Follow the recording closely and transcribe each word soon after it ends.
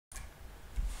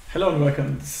Hello and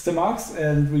welcome, this is the Max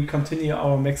and we continue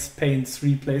our Max Payne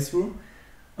 3 playthrough.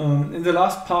 In the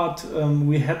last part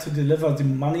we had to deliver the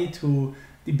money to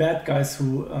the bad guys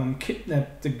who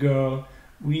kidnapped the girl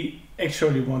we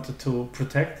actually wanted to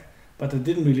protect, but it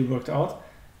didn't really work out.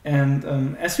 And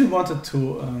as we wanted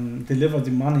to deliver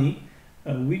the money,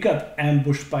 we got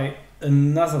ambushed by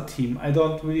another team. I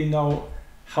don't really know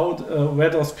how where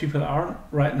those people are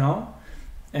right now.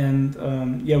 And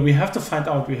yeah, we have to find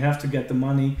out, we have to get the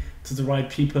money to the right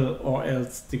people or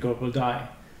else the girl will die.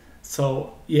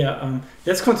 So yeah,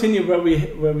 let's continue where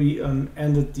we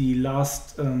ended the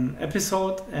last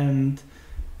episode and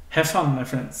have fun, my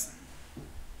friends.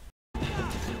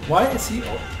 Why is he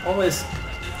always...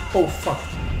 Oh fuck.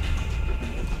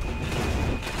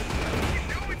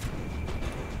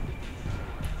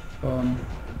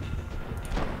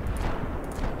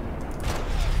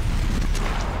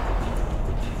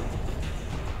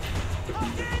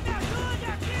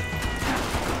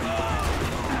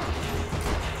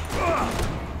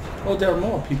 Oh, there are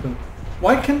more people.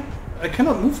 Why I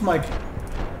cannot move my...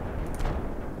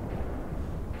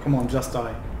 Come on, just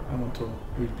die. I want to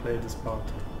replay this part.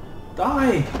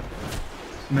 Die!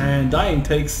 Man, dying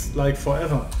takes like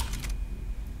forever.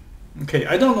 Okay,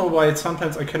 I don't know why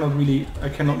sometimes I cannot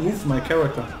move my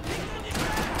character.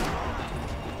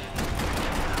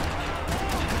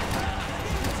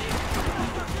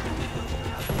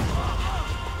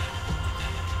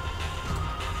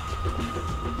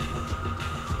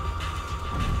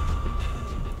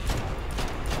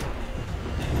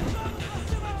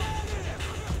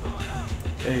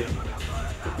 Okay.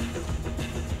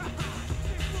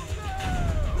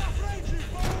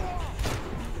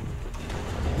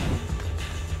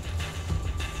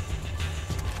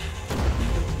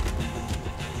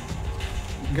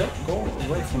 Go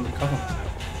away from the cover.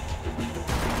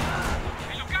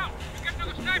 Hey, look out! You get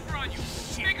another sniper on you.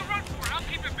 Take a run for it. I'll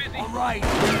keep it busy. All right.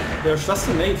 There's just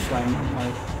a nade flying on my...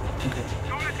 Okay.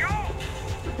 So let's go.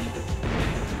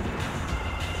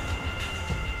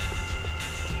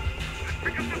 Let's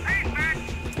pick up the pace, man.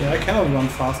 Yeah, I cannot run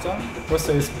faster. First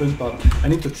there is a sprint button. I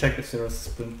need to check if there is a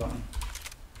sprint button.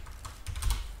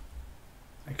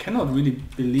 I cannot really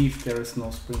believe there is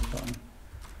no sprint button.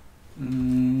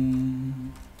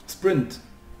 Sprint.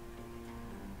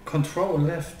 Control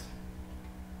left.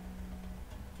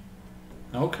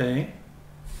 Okay.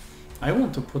 I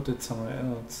want to put it somewhere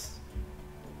else.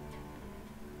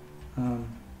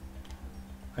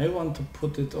 I want to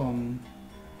put it on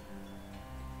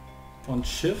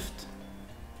shift.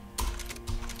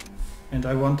 And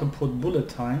I want to put bullet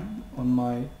time on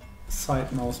my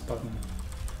side mouse button.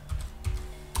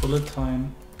 Bullet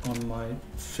time on my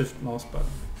fifth mouse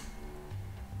button.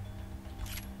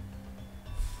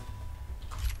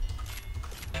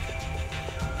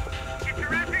 Get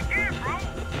your ass in gear, bro.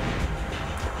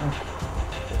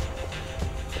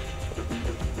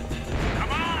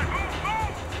 Come on,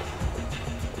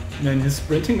 move. Man, his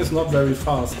sprinting is not very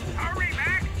fast. Hurry,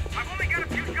 Max. I've only got a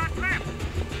few shots left.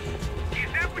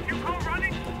 Is that what you call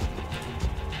running?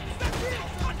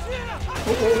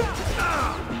 Oh.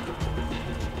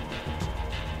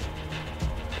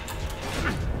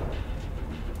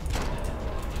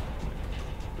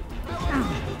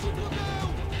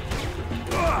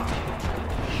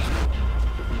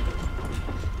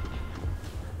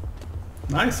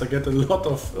 Nice, I get a lot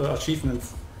of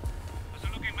achievements. How's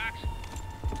it looking, Max?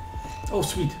 Oh,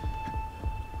 sweet.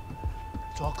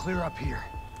 It's all clear up here.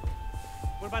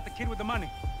 What about the kid with the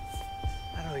money?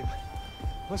 I don't even...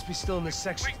 Must be still in this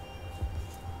section. Wait.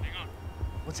 Hang on.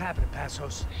 What's happening,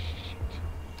 Passos?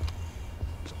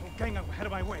 There's a whole gang up ahead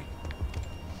of my way.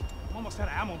 I'm almost out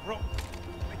of ammo, bro.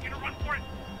 I get a run for it.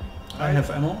 I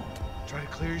have ammo. Try to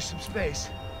clear you some space.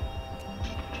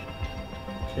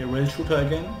 Okay, rail shooter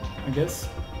again, I guess.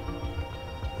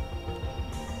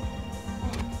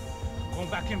 Going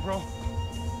back in, bro.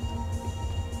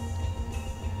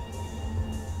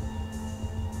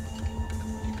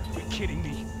 You're kidding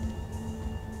me.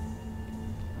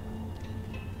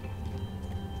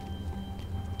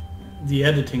 The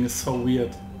editing is so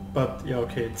weird, but yeah,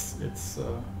 okay, it's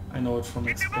I know it from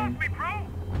Get Max them Payne. off me, bro!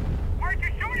 Why aren't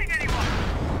you shooting anyone?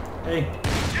 Hey,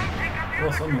 Don't pick up the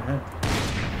what's other on your head?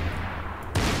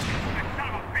 That son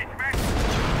of a bitch, Max.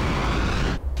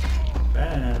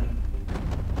 Bam.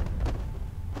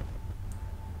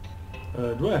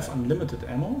 Do I have unlimited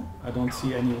ammo? I don't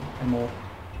see any ammo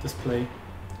display.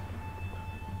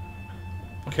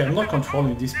 Okay, I'm not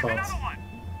controlling these There's parts. another one.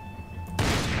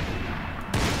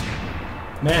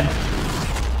 Man,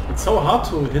 it's so hard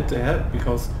to hit the head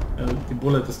because the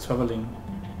bullet is traveling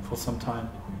for some time.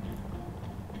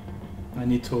 I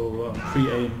need to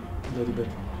pre-aim a little bit.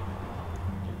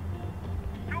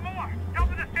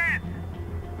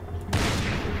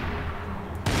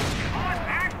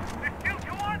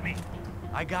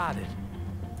 I got it.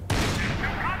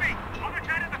 Copy! Other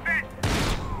side of the fence!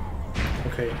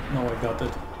 Okay, now I got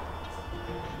it.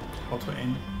 How to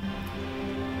aim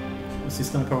with the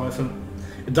sniper rifle.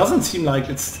 It doesn't seem like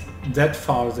it's that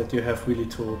far that you have really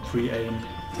to pre-aim,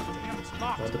 Damn, it's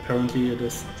locked. but apparently it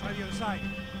is. Try the other side.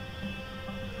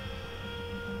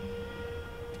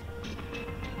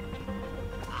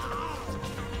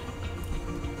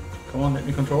 Come on, let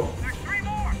me control. There's 3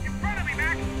 more! In front of me,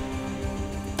 Max!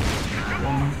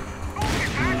 1,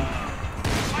 Focus, man!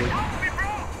 Like, help me,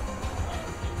 bro!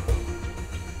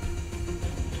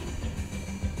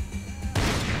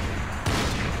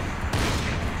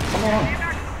 come on. Hey,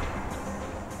 Max!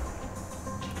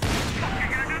 Fuck, I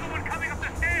got another one coming up the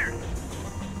stairs!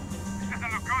 This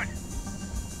doesn't look good.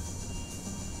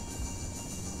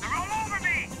 They're all over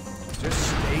me! Just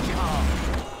stay calm.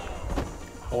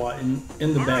 Or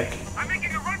in the back. I'm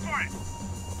making a run for it!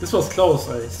 This was close,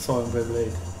 I saw him very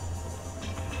late.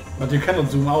 But you cannot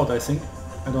zoom out, I think.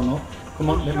 I don't know. Come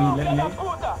on, let me aim.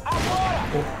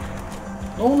 Oh.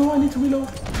 No, I need to reload.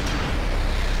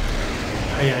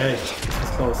 Hey,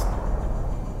 it's close.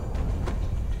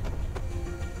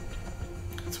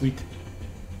 Sweet.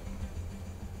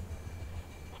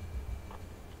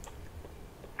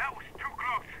 That was too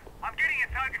close. I'm getting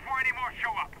inside before any more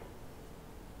show up.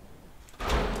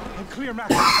 I'm clear,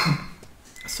 Max.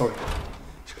 Sorry.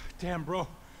 Damn, bro.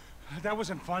 That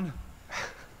wasn't fun.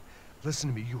 Listen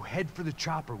to me, you head for the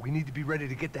chopper. We need to be ready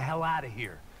to get the hell out of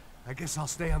here. I guess I'll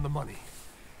stay on the money.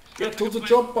 Get to the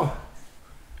chopper.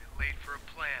 Bit late for a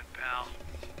plan, pal.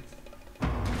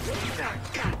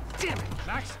 God damn it.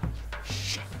 Max?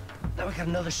 Shit. Now we got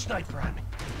another sniper on me.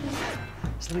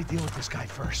 So let me deal with this guy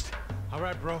first. All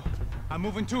right, bro. I'm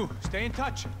moving too. Stay in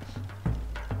touch.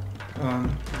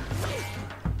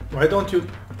 Why don't you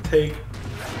take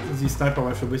the sniper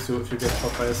rifle with you if you get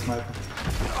shot by a sniper?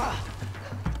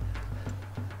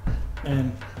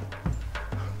 And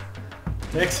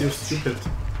Max, you're stupid.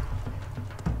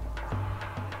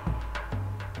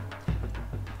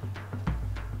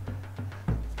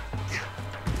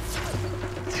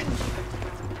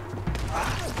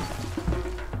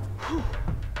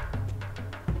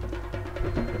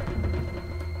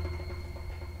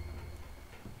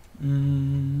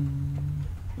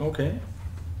 Okay.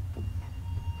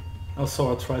 Also,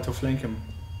 I'll try to flank him.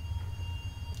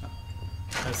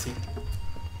 I see.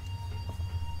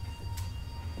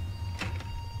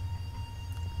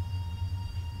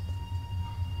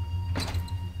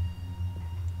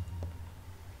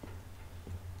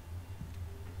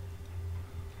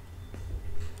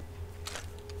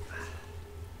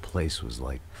 Place was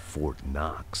like Fort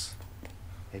Knox.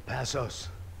 Hey, Passos.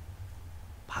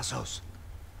 Passos.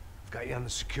 I've got you on the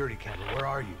security camera. Where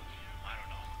are you? I don't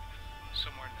know.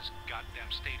 Somewhere in this goddamn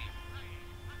stadium.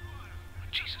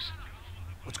 Jesus.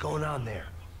 What's going on there?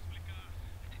 I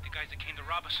think the guys that came to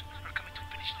rob us are coming to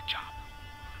finish the job.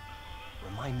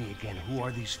 Remind me again, who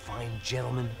are these fine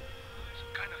gentlemen?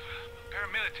 Some kind of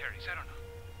paramilitaries, I don't know.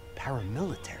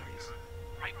 Paramilitaries?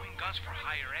 Right-wing guns for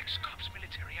hire, ex-cops,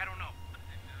 military, I don't know.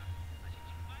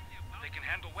 They can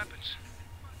handle weapons.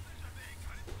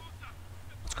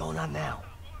 What's going on now?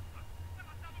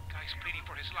 Guy's pleading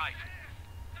for his life.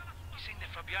 He's saying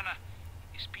that Fabiana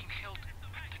is being held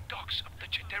at the docks of the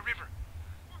Chete River.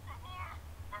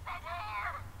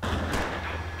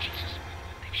 Jesus,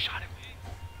 they've shot him.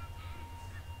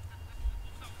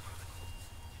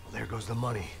 Well, there goes the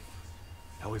money.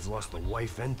 Now we've lost the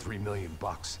wife and $3 million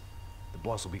bucks. The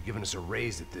boss will be giving us a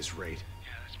raise at this rate.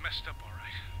 Yeah, that's messed up, all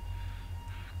right.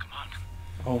 Come on.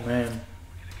 Oh man. We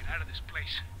gotta get out of this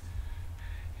place.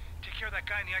 Take care of that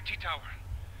guy in the IT tower.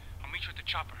 I'll meet you at the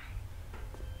chopper.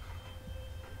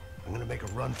 I'm gonna make a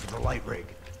run for the light rig.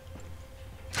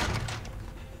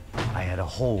 I had a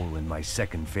hole in my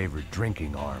second favorite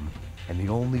drinking arm, and the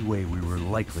only way we were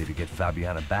likely to get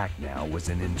Fabiana back now was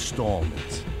in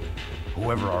installments.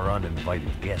 Whoever our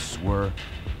uninvited guests were,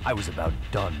 I was about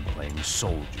done playing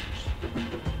soldiers.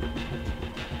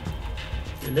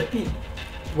 Let me...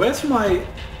 Where's my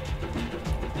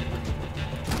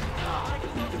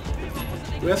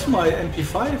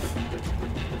MP5?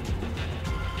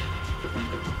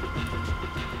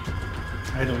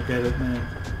 I don't get it, man.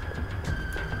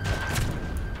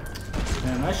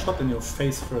 Man, I shot in your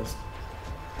face first.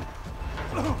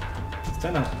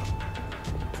 Stand up.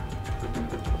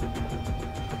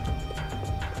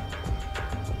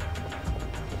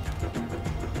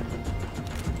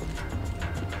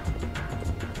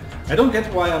 I don't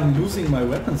get why I'm losing my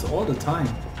weapons all the time.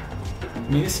 I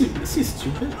mean, is he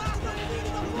stupid?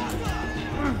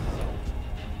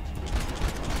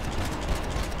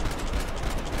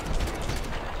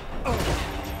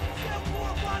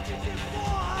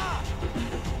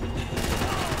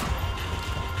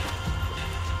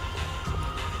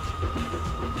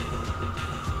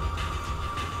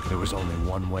 There was only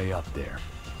one way up there.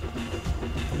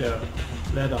 Yeah,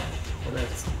 ladder. What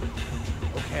else?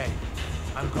 Okay,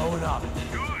 I'm going up.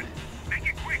 Good. Make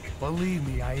it quick. Believe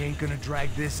me, I ain't gonna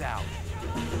drag this out.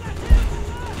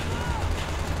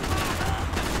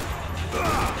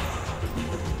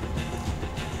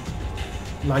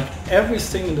 Like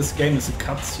everything in this game is a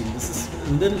cutscene. This is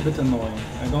a little bit annoying.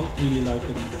 I don't really like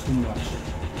it too much.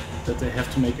 That they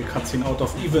have to make a cutscene out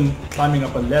of even climbing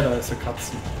up a ladder is a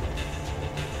cutscene.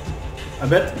 I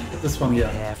bet this one, yeah.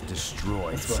 Half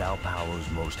destroyed Sao Paulo's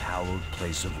most hallowed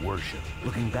place of worship.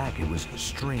 Looking back, it was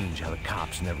strange how the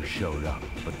cops never showed up,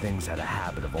 but things had a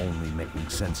habit of only making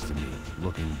sense to me.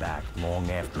 Looking back, long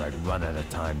after I'd run out of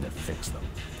time to fix them.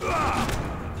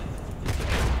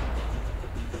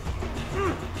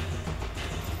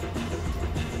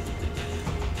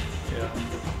 Yeah.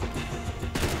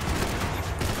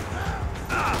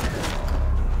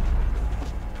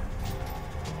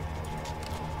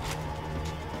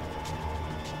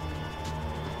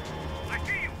 I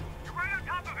see you. You're right on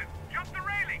top of him. Jump the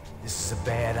railing. This is a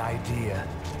bad idea.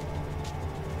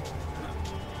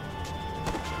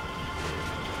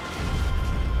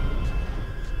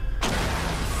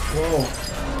 Whoa.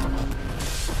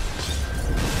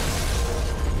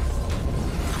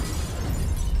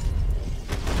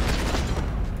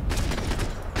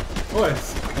 Oh,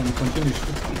 it's can continue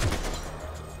shooting.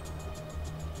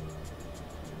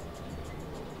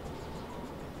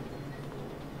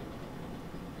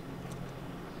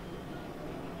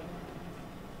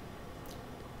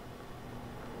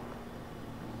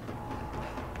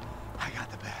 I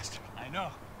got the bastard. I know.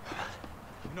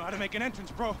 You know how to make an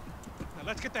entrance, bro. Now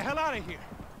let's get the hell out of here.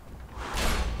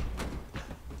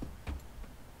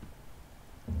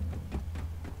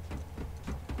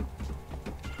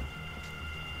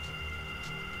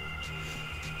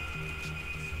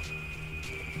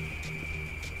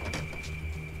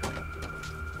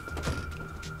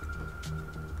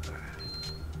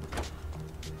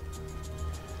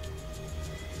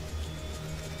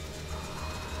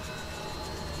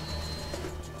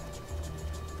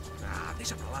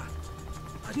 Deixa pra lá.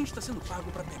 A gente tá sendo pago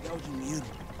pra pegar o dinheiro.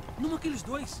 Não aqueles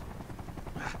dois.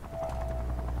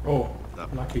 Oh,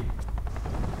 lucky.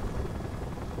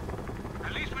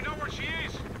 At least we know where she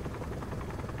is.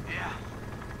 Yeah,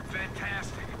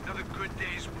 fantastic. Another good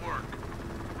day's work.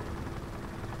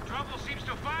 Trouble seems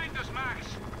to find us, Max.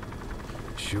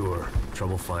 Sure,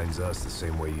 trouble finds us the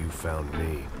same way you found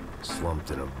me. Slumped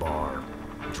in a bar,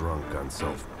 drunk on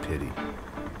self-pity.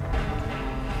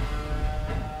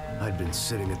 I'd been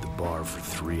sitting at the bar for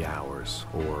 3 hours,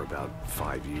 or about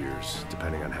 5 years,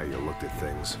 depending on how you looked at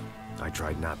things. I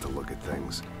tried not to look at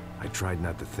things. I tried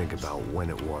not to think about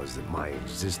when it was that my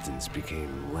existence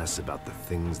became less about the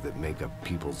things that make up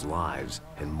people's lives,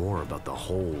 and more about the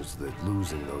holes that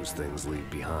losing those things leave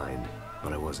behind.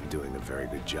 But I wasn't doing a very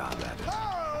good job at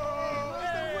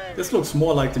it. This looks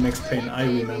more like the Max Payne I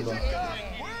remember.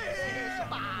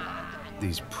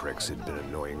 These pricks had been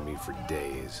annoying me for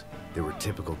days. They were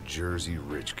typical Jersey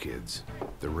rich kids.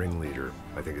 The ringleader,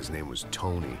 I think his name was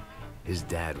Tony. His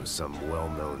dad was some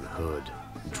well-known hood,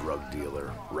 drug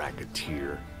dealer,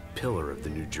 racketeer, pillar of the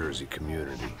New Jersey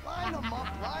community. Line them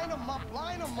up, line them up,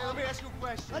 line them up. Let me ask you a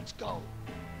question. Let's go.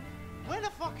 Where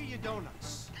the fuck are your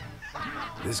donuts?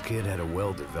 This kid had a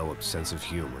well-developed sense of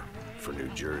humor for New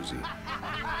Jersey.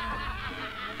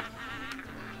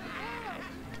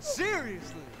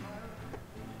 Seriously?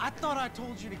 I thought I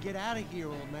told you to get out of here,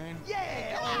 old man.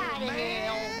 Yeah, old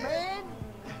man.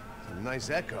 It's a nice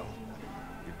echo.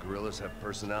 Your gorillas have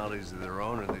personalities of their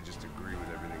own, or they just agree with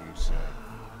everything you say?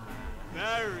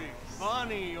 Very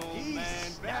funny, old He's man.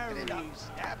 snapping Very it up,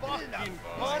 snapping it up. fucking This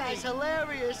funny. guy's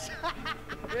hilarious.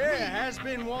 Yeah,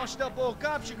 has-been washed-up old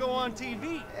cop should go on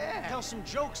TV. Yeah. Tell some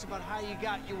jokes about how you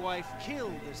got your wife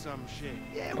killed or some shit.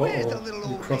 Yeah, where's the Uh-oh, little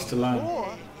you old crossed the lady? line.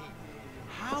 Or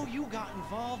how you got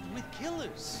involved with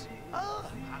killers. Oh,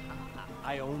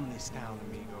 I own this town,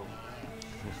 amigo.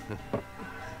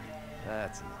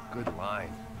 That's a good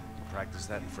line. You practice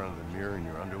that in front of the mirror in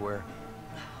your underwear?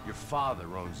 Your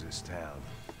father owns this town.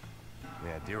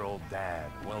 Yeah, dear old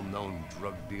dad, well-known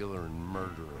drug dealer and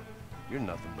murderer. You're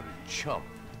nothing but a chump.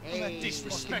 hey,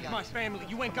 Disrespect my family.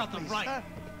 You ain't got the right. Huh?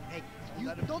 Hey,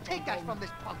 you don't take that from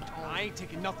this punk, Tony. I ain't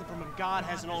taking nothing from him. God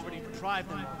hasn't already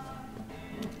deprived him of.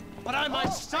 But I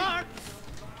might start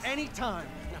anytime.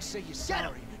 Now say you're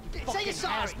sorry. You Say fucking you're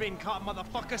sorry. has-been cop,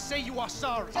 motherfucker. Say you are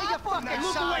sorry. Say you're fucking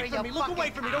Look sorry, away from me. you Look away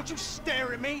fucking from me. Don't you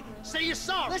stare at me. Say you're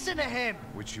sorry. Listen to him.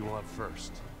 Which you want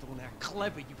first? Don't act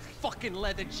clever, you fucking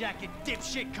leather jacket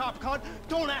dipshit cop cunt.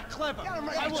 Don't act clever. Got him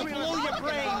right I will between blow us. your Look at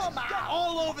brains him.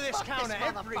 all over this counter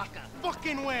every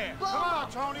fucking where. Come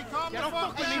on, Tony, calm Yeah, don't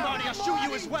fuck with me, Marty. I'll shoot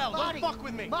you as well. Don't fuck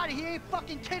with me. Marty, he ain't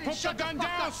fucking kidding. Put the Shut gun fuck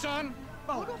down, up. son.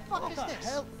 Who the fuck is this?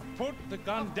 Hell? Put the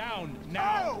gun down Oh,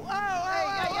 now.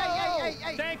 oh,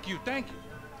 hey. Thank you. Now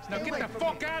Stay get away the from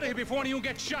fuck out of here before you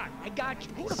get shot. I got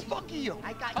you. Who the fuck are you?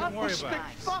 I got Don't you. worry Stick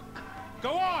about it. fuck.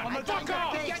 Go on, I'm fuck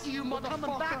off. get you, motherfucker.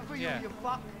 Coming back for you, Yeah. you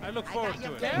fuck. I look forward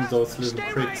to it. And those little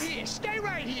Stay right pricks. here. Stay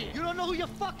right here. You don't know who you're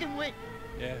fucking with.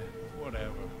 Yeah,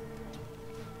 whatever.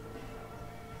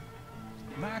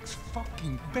 Max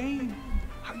fucking Payne,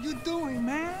 how you doing,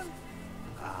 man?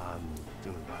 I'm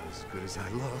doing about as good as I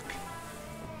look.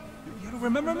 You don't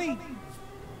remember me?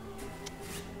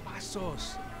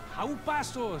 Pasos. How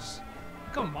Pasos?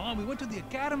 Come on, we went to the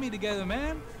academy together,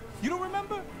 man. You don't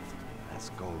remember? That's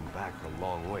going back a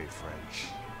long way, French.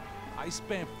 I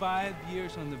spent 5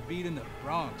 years on the beat in the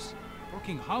Bronx,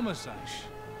 working homicide.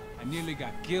 I nearly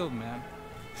got killed, man.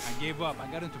 I gave up. I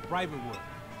got into private work.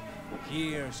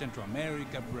 Here, Central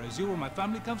America, Brazil, where my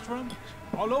family comes from.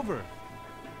 All over.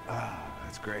 Ah,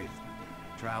 that's great.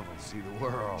 Travel, see the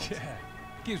world. Yeah,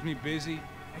 keeps me busy.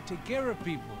 I take care of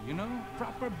people, you know?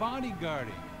 Proper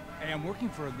bodyguarding. Hey, I'm working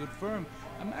for a good firm.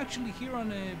 I'm actually here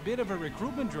on a bit of a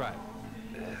recruitment drive.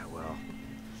 Yeah, well,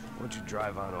 why don't you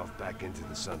drive on off back into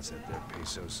the sunset there,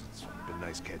 Pesos? It's been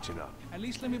nice catching up. At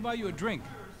least let me buy you a drink.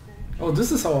 Oh,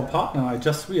 this is our partner. I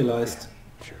just realized.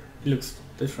 Sure. He looks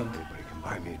different. Anybody can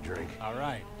buy me a drink. All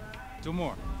right, 2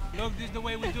 more. Look, this is the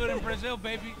way we do it in Brazil,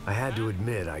 baby. I had to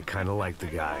admit, I kind of liked the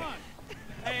guy.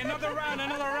 Hey, another round.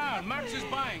 Max is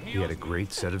buying. He had a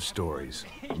great set of stories,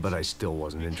 but I still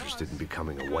wasn't interested in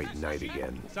becoming a white knight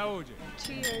again. Saúde.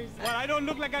 Cheers. What, I don't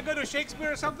look like I go to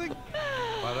Shakespeare or something?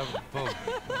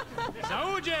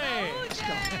 Saúde!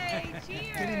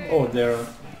 Cheers. Oh, they're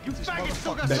You faggot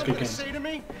still got Back something again. to say to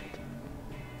me?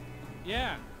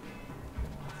 Yeah.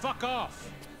 Fuck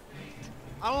off.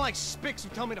 I don't like spics who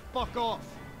tell me to fuck off.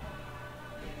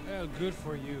 Well, good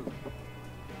for you.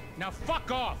 Now fuck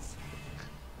off.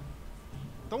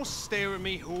 Don't stare at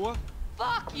me, Hoare.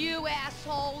 Fuck you,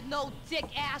 asshole. No dick,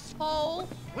 asshole.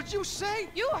 What'd you say?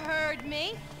 You heard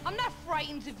me. I'm not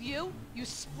frightened of you, you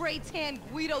spray-tan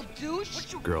Guido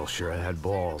douche. Girl sure had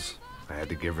balls. I had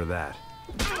to give her that.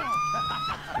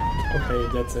 okay.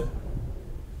 That's it.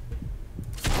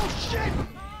 Oh, shit!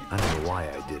 I don't know why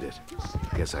I did it.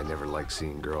 I guess I never liked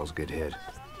seeing girls get hit.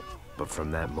 But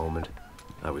from that moment,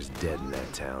 I was dead in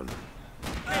that town.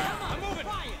 I'm moving.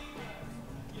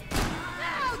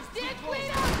 No, dick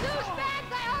Guido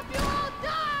douchebags, I hope you all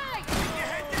die! Keep your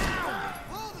head down.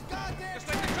 Just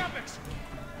like the tropics.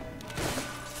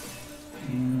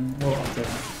 Oh, okay.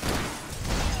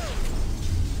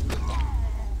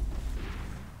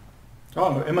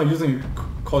 Oh, am I using a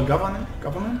call government?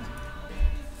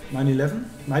 9/11?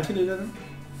 1911?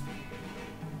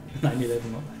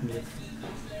 9/11, not 9/11.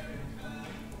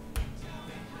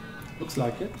 Looks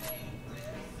like it.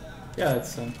 Yeah,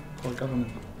 it's called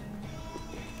government.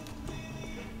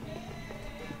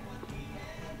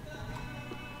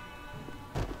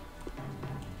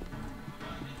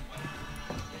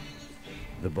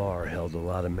 The bar held a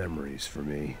lot of memories for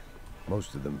me.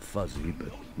 Most of them fuzzy,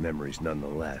 but memories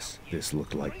nonetheless. This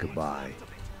looked like goodbye.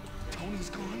 Tony's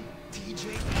gone.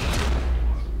 TJ.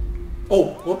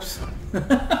 Oh, whoops.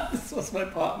 This was my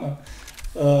partner.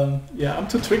 Yeah, I'm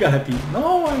too trigger happy.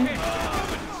 No,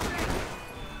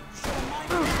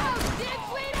 No, dick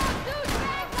Guido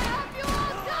douchebags, I hope you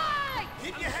all die!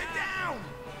 Keep your head down.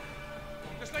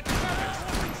 Just like the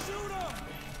tropics. Shoot him.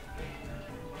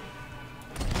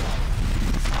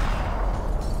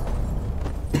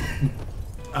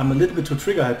 I'm a little bit too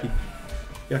trigger happy.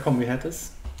 Ja, komm, wie hätte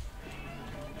es?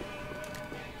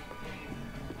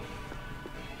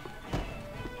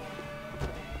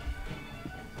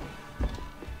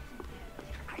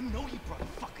 I know you brought a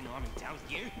fucking army down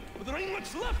here, but there ain't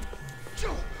much left.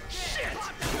 Joe, shit!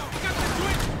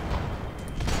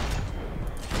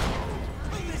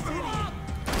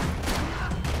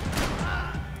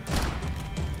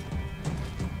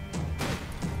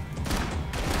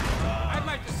 I'd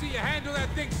like to see you handle that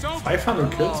thing so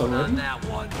 500 kills already?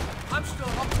 I'm still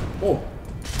up. Oh.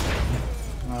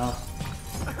 Ah,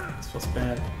 this was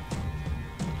bad.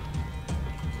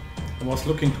 I was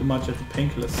looking too much at the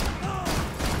painkillers.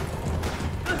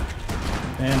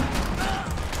 Man.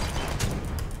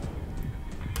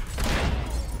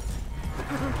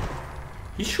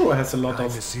 He sure has a lot Time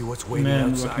of to see what's waiting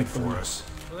men outside working for for him. us.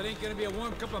 Well, it ain't gonna be a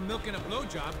warm cup of milk and a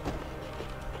blowjob.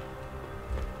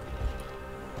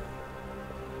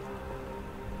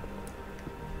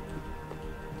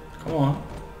 Come on.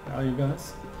 Where are you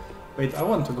guys? Wait, I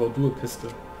want to go do a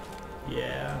pistol.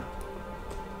 Yeah.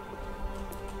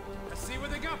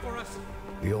 what they got for us.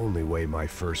 The only way my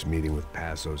first meeting with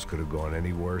Passos could have gone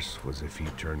any worse was if he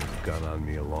turned his gun on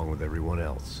me along with everyone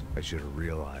else. I should have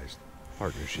realized.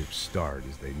 Partnerships start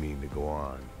as they mean to go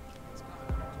on.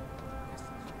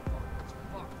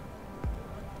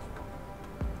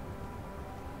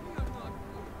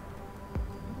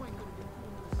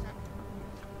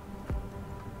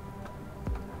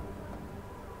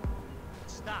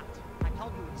 Stopped. I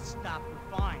told you it stopped.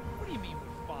 We're fine. What do you mean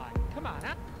we're fine? Come on,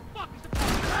 huh? Fuck is the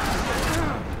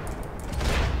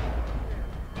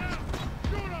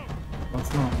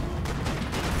What's wrong?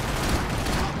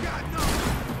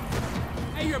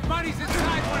 Hey, your buddy's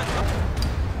inside.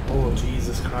 Oh,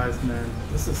 Jesus Christ, man.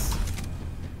 This is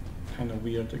kind of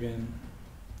weird again.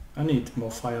 I need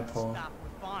more firepower. Stop.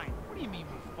 We're fine. What do you mean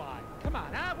we're fine? Come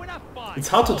on, huh? We're not fine. It's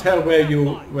hard to tell where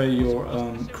your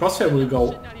crosshair will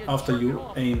go after you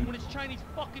aim. When it's Chinese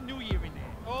fucking New Year in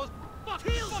there. Oh, fuck.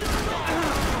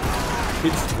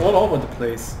 It's all over the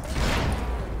place.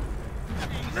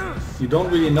 You don't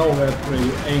really know where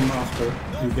you aim after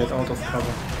you get out of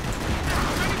cover.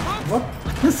 What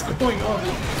is going on?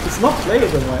 It's not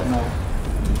playable right now.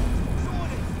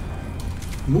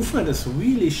 Movement is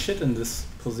really shit in this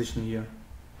position here.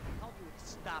 I told you it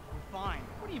stopped. We're fine.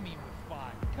 What do you mean we're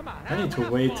fine? Come on, I need to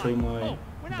wait till my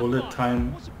bullet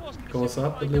time goes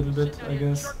up a little bit, I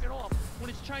guess. When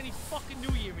it's Chinese fucking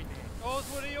New Year in there. Those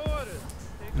were the orders.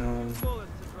 Um,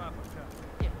 Bullets to drop a cop.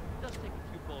 Yeah, it does take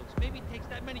a few bullets. Maybe it takes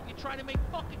that many if you try to make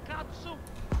fucking cop soup.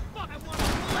 Fuck, I want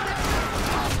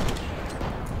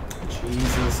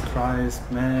Jesus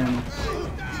Christ, man.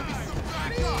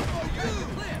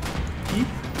 He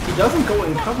doesn't go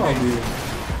in cover really.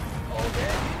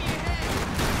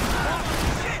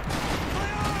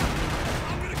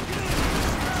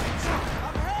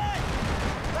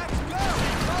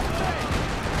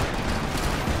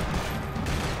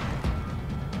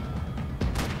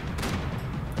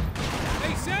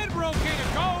 They said we're okay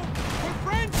to go. We're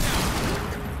friends now.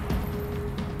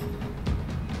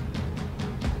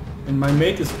 And my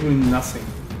mate is doing nothing.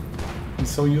 He's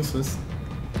so useless.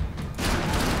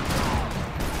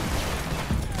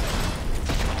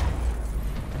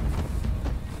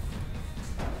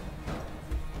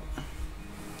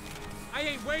 I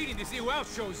ain't waiting to see who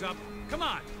else shows up. Come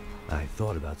on. I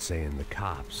thought about saying the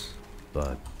cops,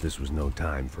 but this was no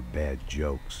time for bad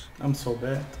jokes. I'm so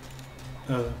bad.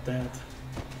 Dad.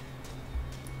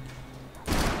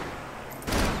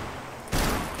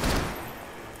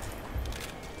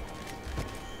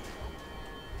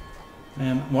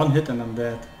 Man, one hit and I'm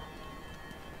dead.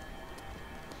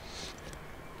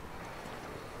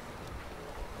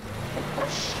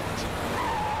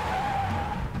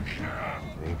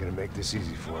 They ain't gonna make this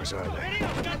easy for us, are they?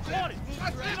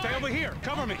 Stay over here.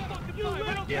 Cover me.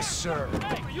 Yes, sir.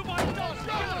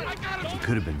 He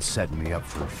could have been setting me up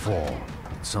for a fall,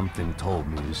 but something told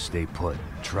me to stay put,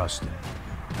 trust him.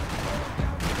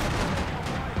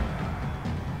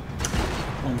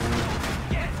 Oh man.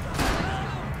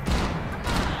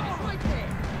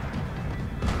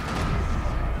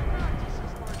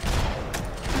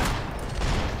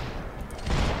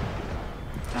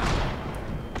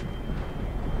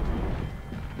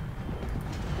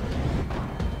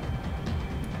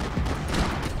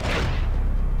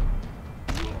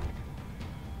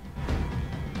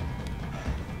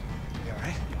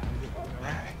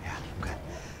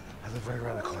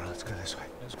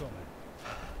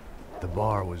 The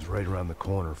bar was right around the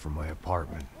corner from my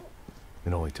apartment.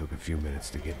 It only took a few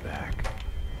minutes to get back.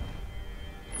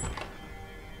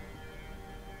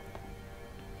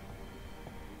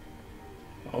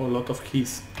 Oh, a lot of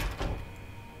keys.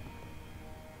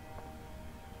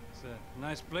 It's a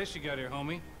nice place you got here,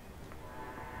 homie.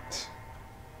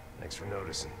 Thanks for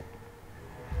noticing.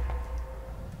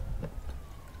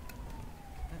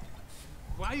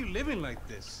 Why are you living like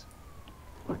this?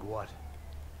 Like what?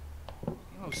 You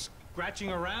know,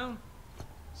 scratching around?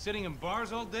 Sitting in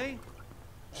bars all day?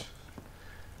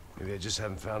 Maybe I just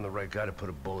haven't found the right guy to put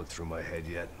a bullet through my head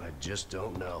yet. I just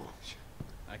don't know.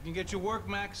 I can get you work,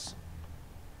 Max.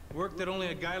 Work that only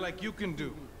a guy like you can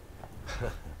do.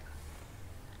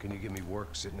 Can you give me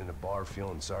work sitting in a bar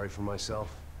feeling sorry for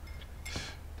myself?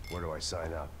 Where do I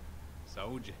sign up?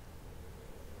 Saúde.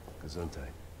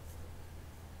 Gesundheit.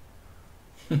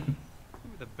 You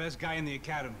were the best guy in the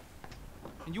academy.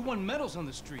 And you won medals on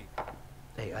the street.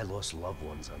 Hey, I lost loved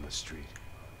ones on the street.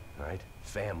 All right?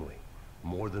 Family.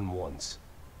 More than once.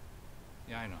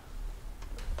 Yeah, I know.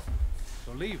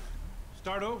 So leave.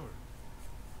 Start over.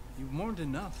 You've mourned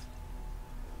enough.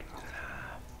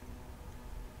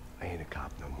 I ain't a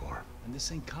cop no more. And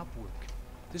this ain't cop work.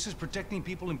 This is protecting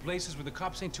people in places where the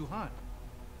cops ain't too hot.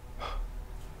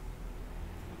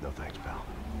 No thanks, pal.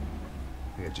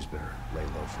 I think I just better lay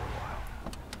low for a while.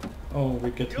 Oh,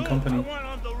 we're getting company. I want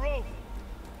on the roof.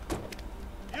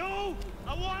 You,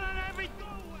 I want on every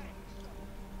doorway.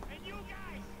 And you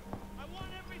guys, I want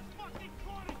every fucking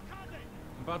corner covered.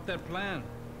 About that plan.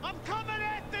 I'm coming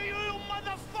after you, you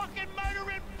motherfucking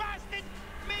murdering bastard!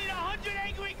 Me and 100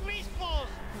 angry greaseballs!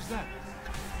 Who's that?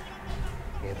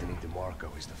 Anthony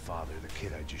DeMarco is the father of the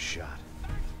kid I just shot.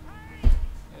 Yeah,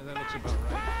 that looks about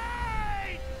right.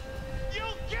 Hey! You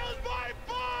killed my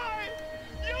boy!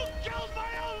 You killed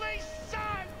my only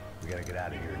son! We gotta get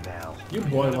out of here now. You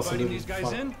boy was a Inviting little these guys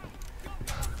fuck. in?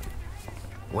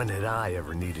 When had I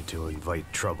ever needed to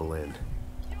invite trouble in?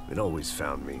 It always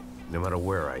found me, no matter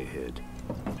where I hid.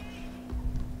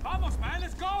 Vamos, man,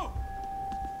 let's go!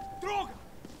 Droga!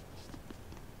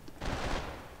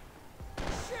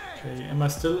 Okay, am I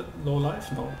still low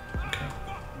life? No. Okay.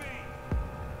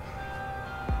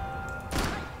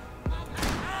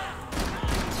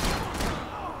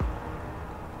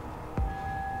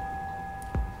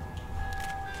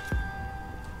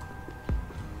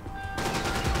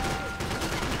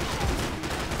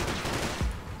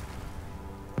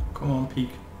 Come on, peek.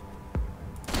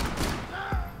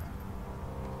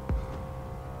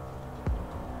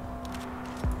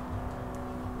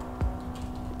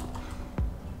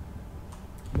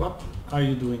 What are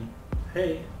you doing?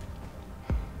 Hey.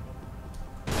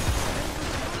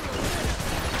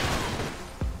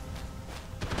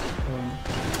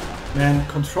 Man,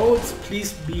 controls,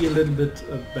 please be a little bit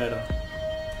better.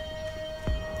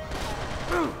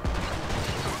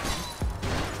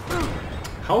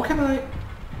 How can I...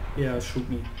 Yeah, shoot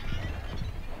me.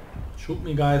 Shoot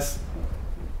me, guys.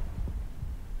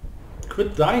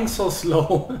 Quit dying so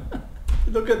slow.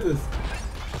 Look at this.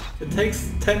 It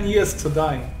takes 10 years to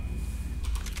die.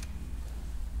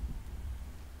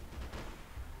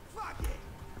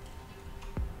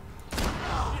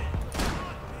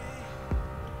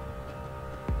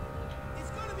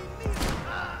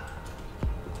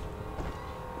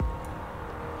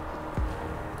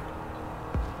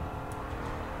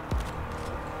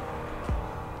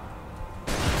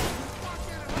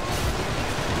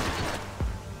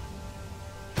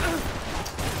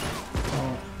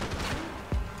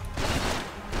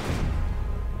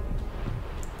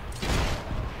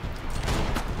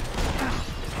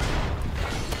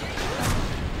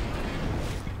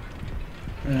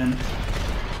 And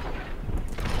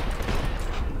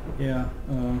yeah,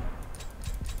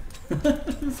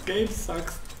 this game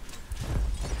sucks.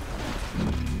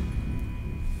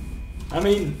 I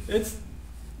mean, it's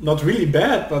not really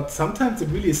bad, but sometimes it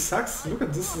really sucks. Look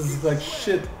at this, is like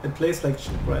shit. It plays like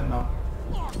shit right now.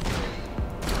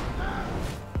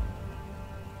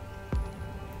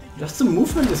 Just the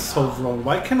movement is so wrong.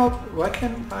 Why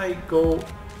can't I go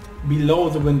below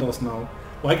the windows now?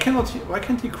 Why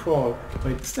can't he crawl?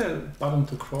 Wait, is there a button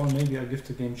to crawl? Maybe I give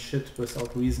the game shit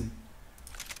without reason.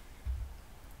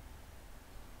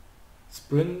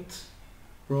 Sprint,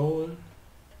 roll,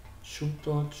 shoot,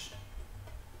 dodge.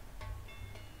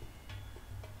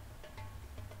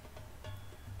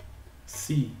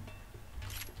 C.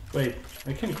 Wait,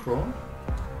 I can crawl?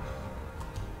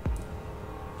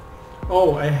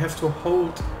 Oh, I have to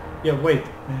hold... Yeah, wait,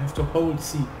 I have to hold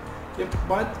C. Yeah,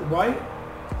 but why?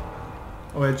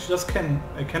 Oh, I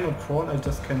cannot crawl, I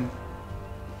just can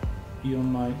be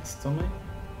on my stomach.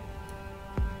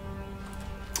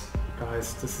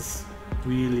 Guys, this is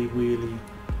really, really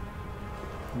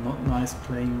not nice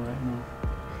playing right now.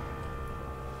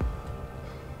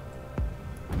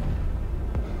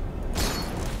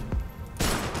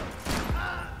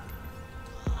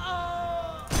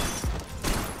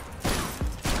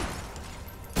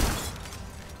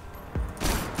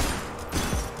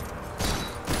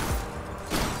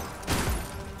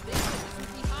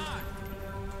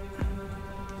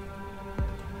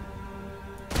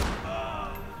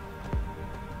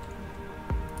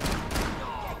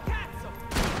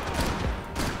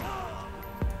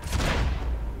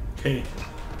 Okay.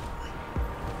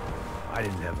 I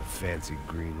didn't have a fancy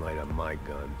green light on my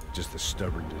gun, just a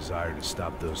stubborn desire to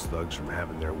stop those thugs from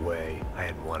having their way. I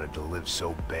hadn't wanted to live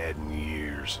so bad in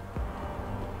years.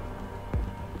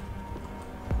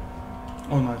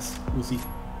 Oh nice, Uzi.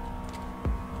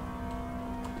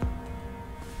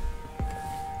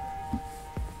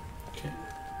 Okay.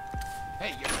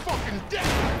 Hey, you're fucking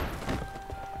dead!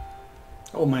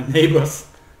 Oh, my neighbors.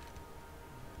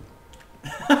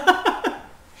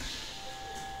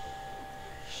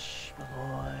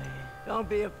 Don't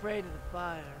be afraid of the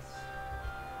fires.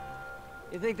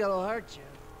 You think they'll hurt you?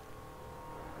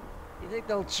 You think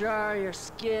they'll char your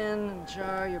skin and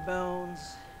char your bones?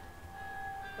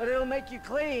 but it'll make you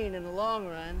clean in the long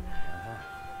run.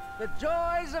 The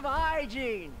joys of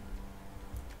hygiene.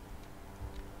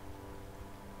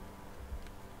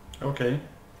 Okay.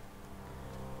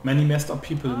 Many messed up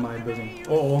people in my building.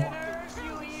 Oh.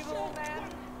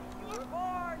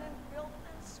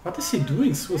 What is he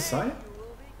doing? Suicide?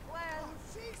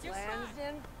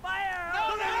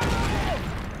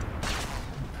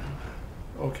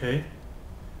 Okay.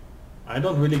 I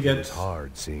don't really get... It was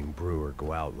hard seeing Brewer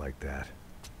go out like that.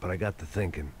 But I got to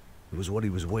thinking, it was what he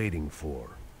was waiting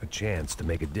for. A chance to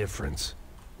make a difference.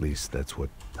 At least that's what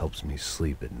helps me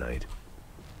sleep at night.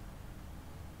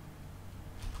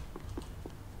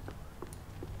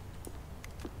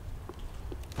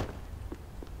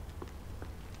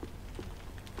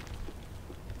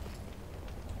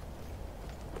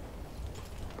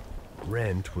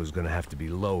 Rent was gonna have to be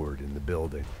lowered in the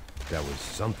building. That was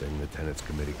something the tenants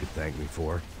committee could thank me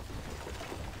for.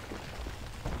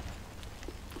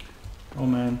 Oh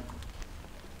man.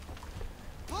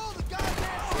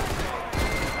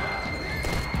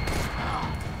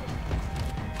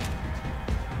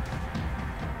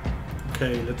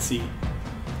 Okay, let's see.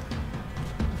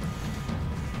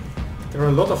 There are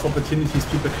a lot of opportunities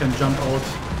people can jump out.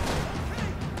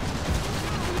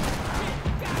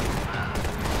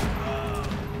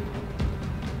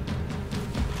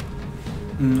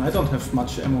 I don't have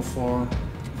much ammo for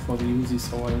the Uzi,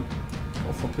 so I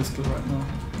go for pistol right now.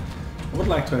 I would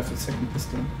like to have a second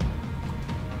pistol.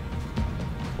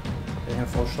 They have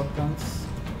 4 shotguns.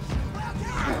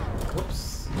 Whoops.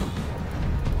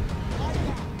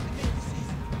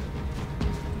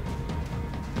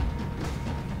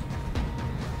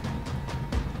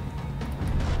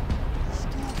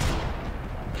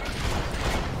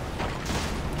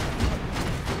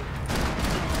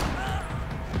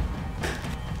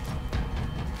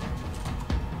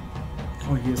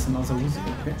 Oh, here's another Uzi,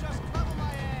 okay.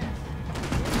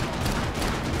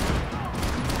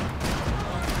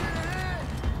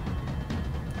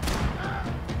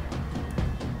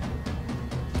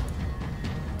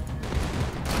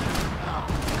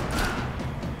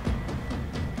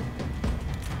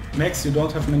 Max, you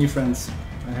don't have many friends.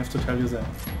 I have to tell you that.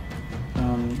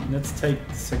 Let's take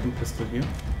the second pistol here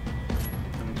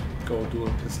and go do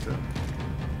a pistol.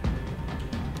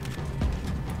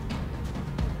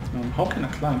 How can I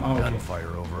climb? Oh, okay.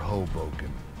 Gunfire over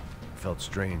Hoboken. Felt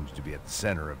strange to be at the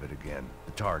center of it again.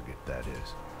 The target, that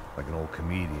is. Like an old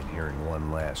comedian hearing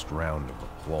one last round of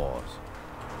applause.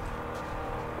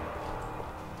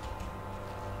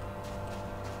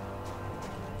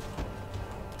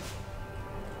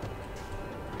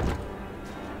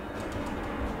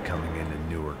 Coming into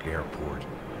Newark Airport.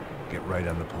 Get right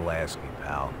on the Pulaski,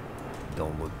 pal.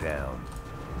 Don't look down.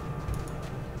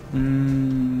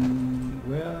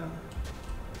 Where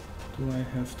do I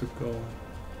have to go?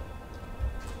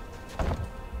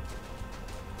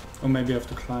 Or maybe I have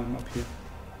to climb up here.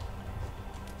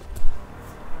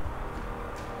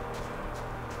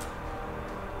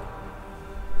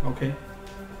 Okay.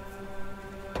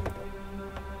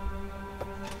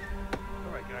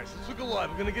 Alright guys, let's look alive.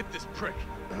 We're gonna get this prick.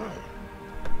 Come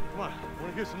on,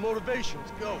 wanna hear some motivation?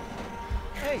 Let's go.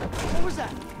 Hey, what was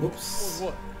that? Whoops.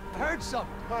 What? I heard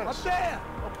something. Up there!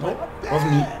 Nope,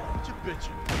 wasn't me. What you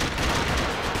bitching?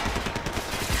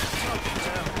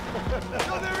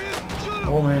 Oh, there he is! Shoot him!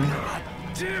 Oh man. God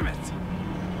damn it!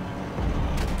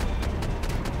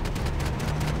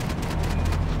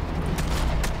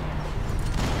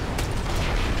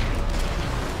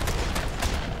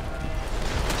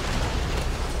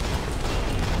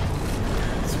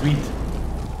 Sweet.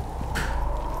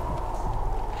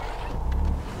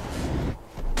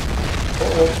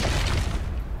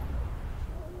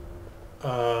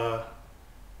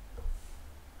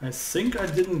 I think I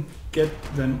didn't get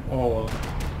them all.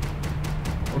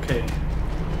 Okay.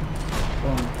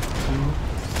 1, 2,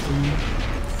 3,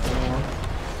 4,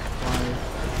 5,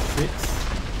 6.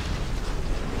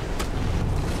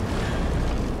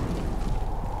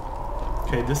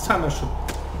 Okay, this time I should...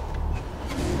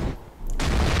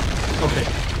 Okay.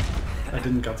 I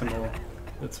didn't get them all.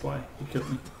 That's why he killed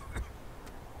me.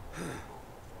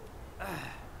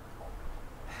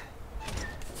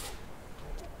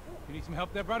 You need some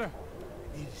help there, brother?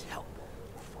 I needed help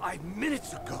 5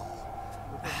 minutes ago.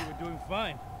 Looked like you were doing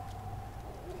fine.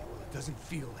 Well, it doesn't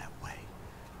feel that way.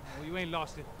 Well, you ain't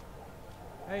lost it.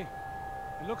 Hey,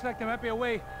 it looks like there might be a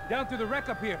way down through the wreck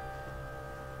up here.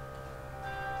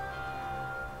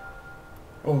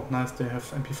 Oh, nice, they have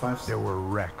MP5s. There were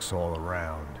wrecks all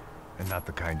around. And not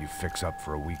the kind you fix up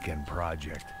for a weekend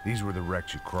project. These were the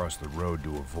wrecks you crossed the road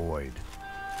to avoid.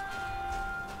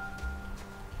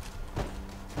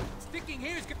 Sticking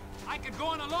here is... I could go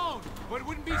on alone, but it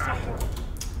wouldn't be so.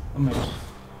 Oh my god.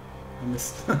 I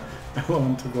missed. I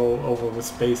want to go over with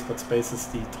space, but space is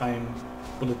the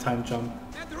bullet time jump.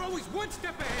 Man, they're always one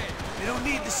step ahead. They don't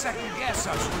need to second guess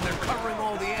us when they're covering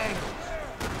all the angles.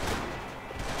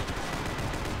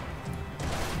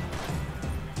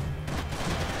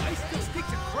 Ice still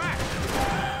sticks a crack.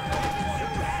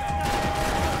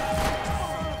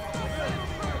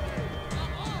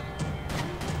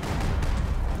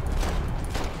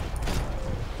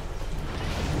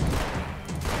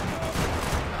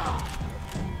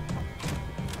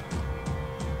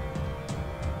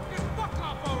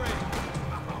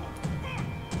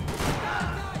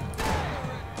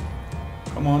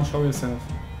 Come on, show yourself.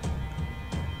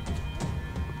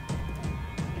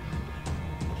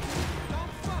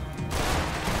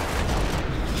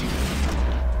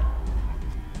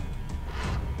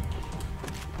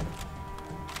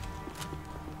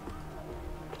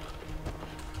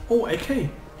 Oh, AK.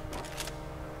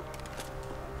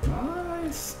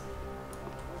 Nice.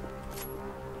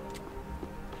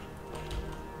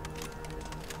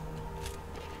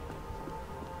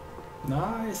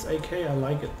 Nice AK, I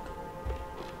like it.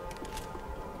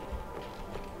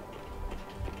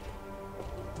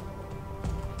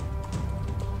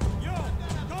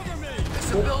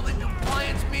 Is a building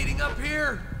compliance meeting up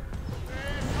here?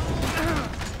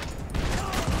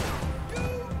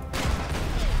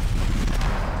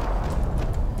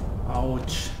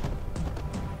 Ouch.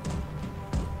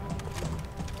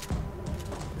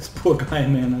 This poor guy,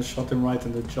 man, I shot him right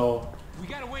in the jaw. We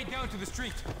gotta wait down to the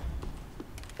street.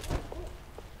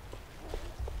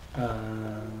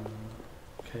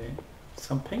 Okay.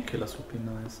 Some painkillers would be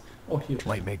nice. Oh, here.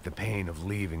 Might make the pain of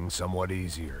leaving somewhat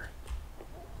easier.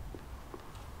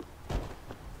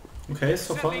 Okay,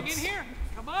 so far Settling in here.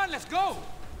 Come on, let's go.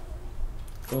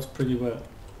 goes pretty well.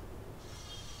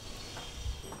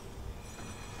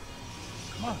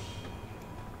 Come on.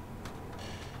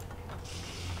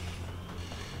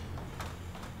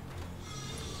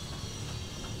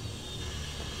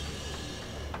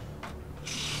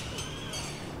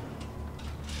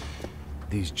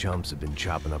 These chumps have been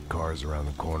chopping up cars around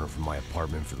the corner from my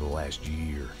apartment for the last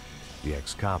year. The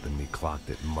ex-cop in me clocked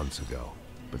it months ago,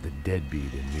 but the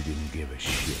deadbeat in me didn't give a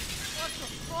shit. What the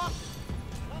fuck?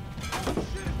 Oh,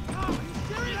 shit, it's Tom. Are you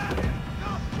serious?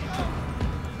 Go, go!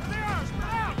 There they are!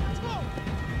 Spread out! Let's go!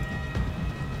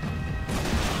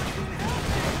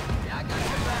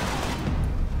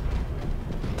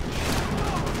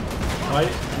 Why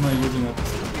am I using it?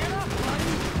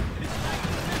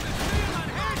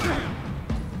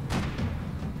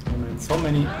 Oh man, so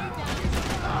many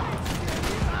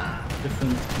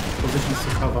different positions to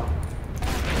cover.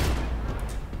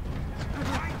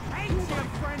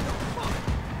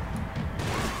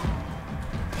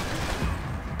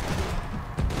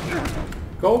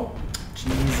 Go!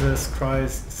 Jesus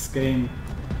Christ, this game.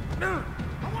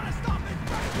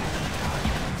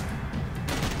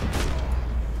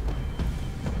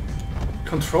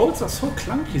 Controls are so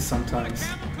clunky sometimes.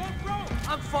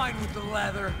 I'm fine with the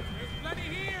leather. Plenty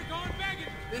here. Go and bag it.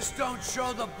 This don't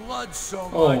show the blood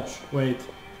so Oh, much. wait.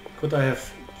 Could I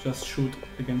have just shoot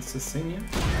against this thing here?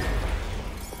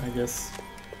 I guess.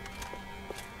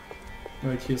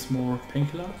 Right, here's more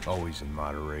painkiller. Always in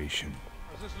moderation.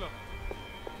 How's this look?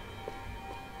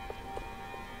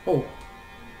 Oh.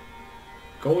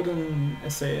 Golden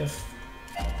SAF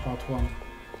Part 1.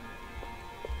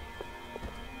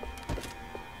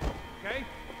 Okay.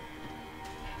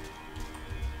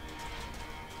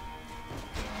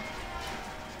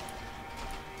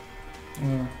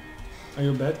 Are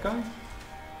you a bad guy?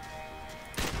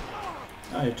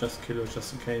 I just kill you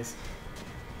just in case.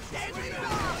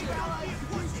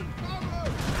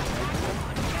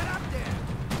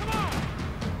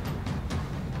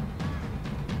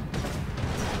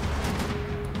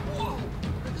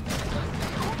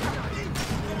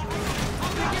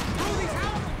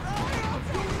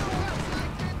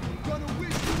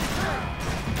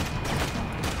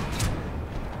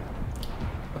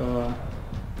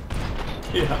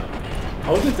 Yeah.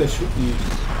 How did they shoot me?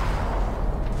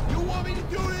 You want me to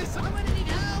do this? I'm gonna need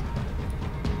help!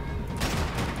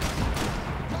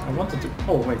 I wanted to.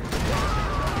 Oh, wait.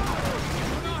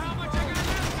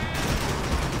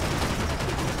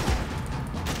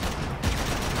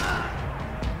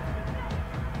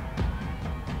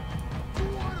 You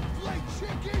wanna play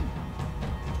chicken?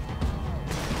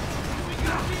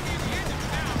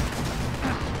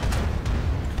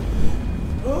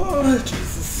 Oh,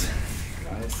 Jesus.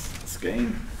 Guys, this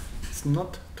game is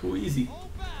not too easy.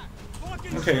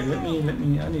 Okay, let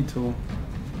me, I need to...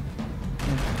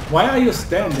 Why are you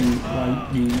standing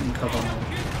while being in cover now?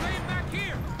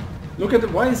 Look at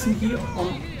it. Why isn't he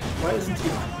on? Why isn't he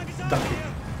ducking?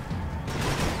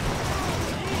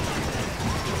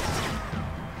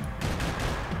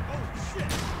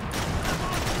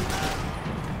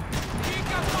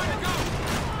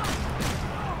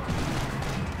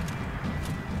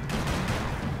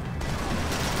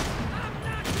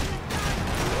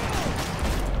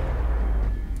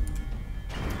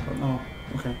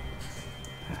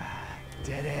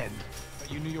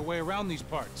 Around these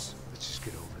parts. Let's just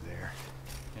get over there.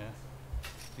 Yeah?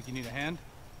 Think you need a hand?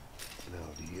 No,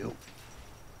 do you?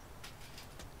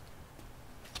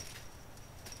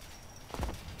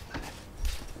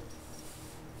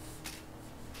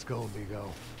 Let's go,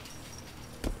 amigo.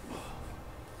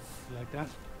 You like that?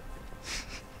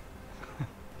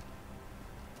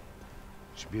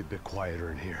 Should be a bit quieter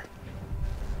in here.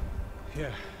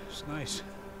 Yeah, it's nice.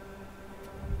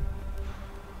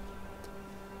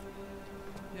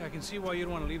 Yeah, I can see why you'd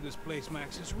want to leave this place,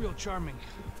 Max. It's real charming.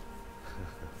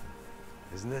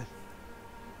 Isn't it?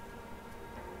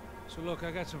 So look,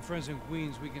 I got some friends in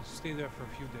Queens. We can stay there for a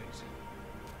few days.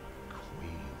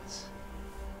 Queens.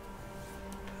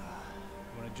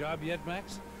 Want a job yet,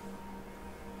 Max?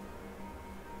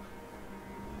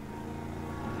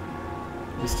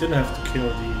 We still have to kill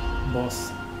the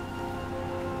boss.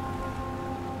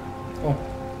 Oh.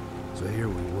 So here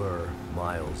we were,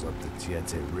 miles up the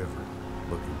Tiete River.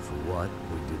 Looking for what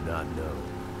we did not know.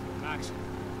 Max.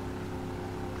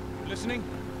 You listening?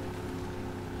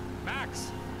 Max!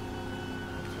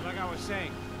 So like I was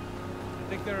saying, I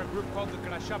think they're a group called the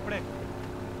Krashapre.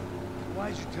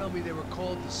 Why'd you tell me they were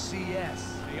called the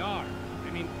CS? They are. I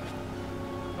mean,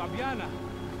 Fabiana.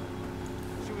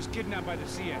 She was kidnapped by the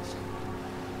CS.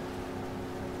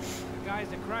 The guys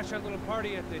that crashed that little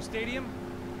party at the stadium,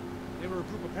 they were a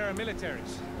group of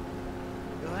paramilitaries.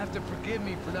 You'll have to forgive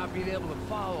me for not being able to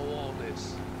follow all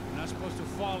this. You're not supposed to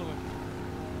follow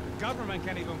it. The government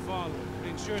can't even follow it. It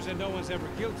ensures that no one's ever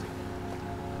guilty.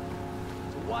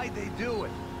 So why'd they do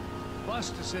it?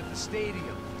 Bust us at the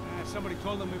stadium. Somebody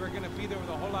told them we were gonna be there with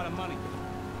a whole lot of money.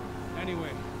 Anyway,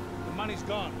 the money's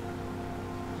gone.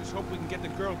 Just hope we can get the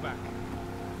girl back.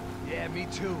 Yeah, me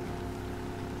too.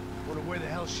 Wonder where the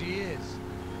hell she is.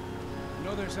 You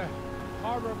know, there's a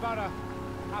harbor about a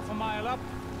half a mile up.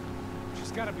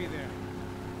 She's gotta be there.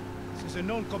 This is a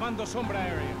known Comando Sombra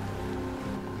area.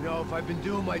 You know, if I've been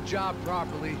doing my job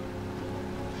properly,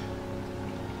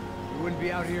 we wouldn't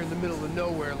be out here in the middle of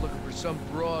nowhere looking for some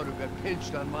broad who got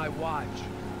pinched on my watch.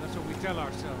 That's what we tell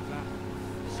ourselves, huh?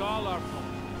 It's all our fault.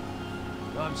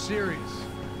 No, I'm serious.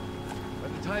 By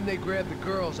the time they grabbed the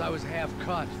girls, I was half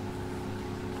cut.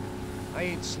 I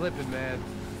ain't slipping, man.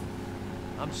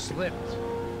 I'm slipped.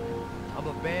 I'm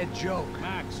a bad joke.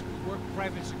 Max, we work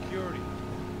private security.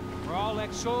 We're all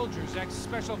ex-soldiers,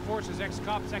 ex-special forces,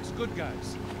 ex-cops, ex-good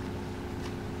guys.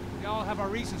 We all have our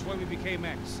reasons why we became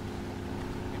ex.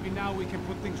 Maybe now we can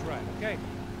put things right, okay?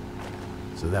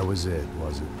 So that was it,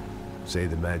 was it? Say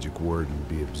the magic word and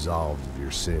be absolved of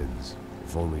your sins.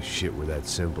 If only shit were that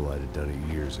simple, I'd have done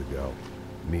it years ago.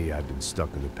 Me, I've been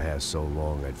stuck in the past so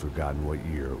long, I'd forgotten what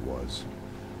year it was.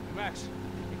 Max,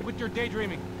 quit your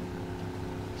daydreaming.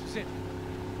 This is it.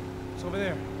 It's over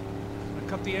there. I'm gonna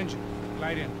cut the engine.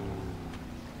 Glide in.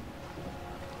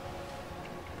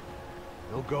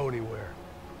 Don't go anywhere.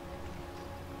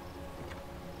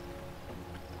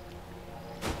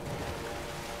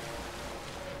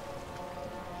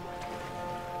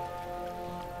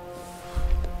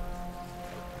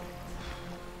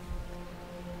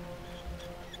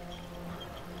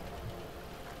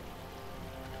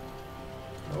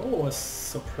 Oh, a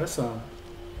suppressor.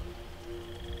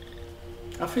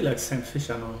 I feel like Sam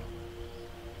Fisher now.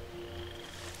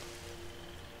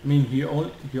 I mean, he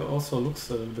also looks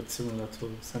a little bit similar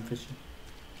to Sam Fisher.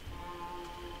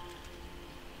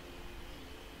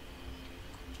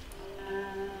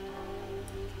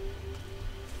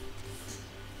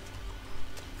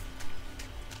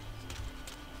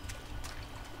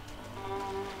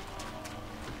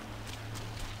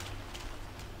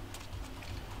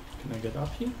 Can I get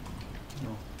up here?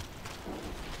 No.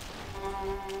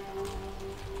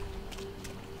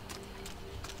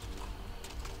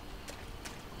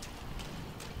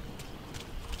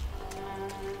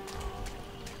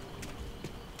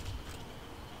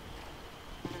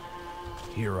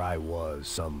 Here I was,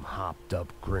 some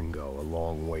hopped-up gringo a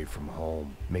long way from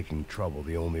home, making trouble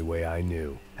the only way I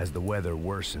knew. As the weather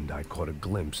worsened, I caught a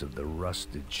glimpse of the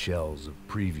rusted shells of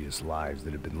previous lives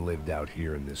that had been lived out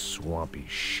here in this swampy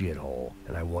shithole,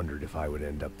 and I wondered if I would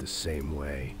end up the same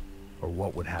way, or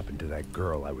what would happen to that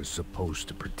girl I was supposed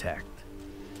to protect.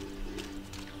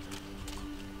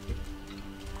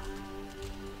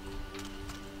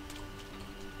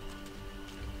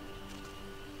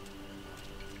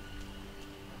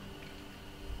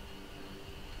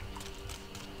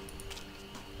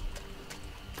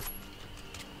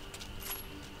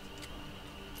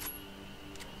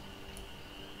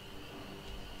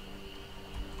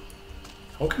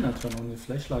 How can I turn on the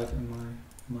flashlight in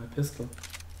my pistol?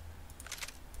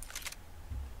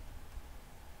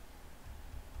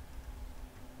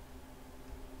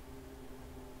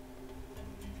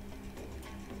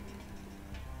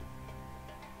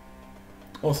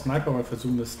 Oh, Sniper Rifle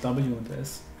Zoom ist W und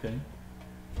S. Okay.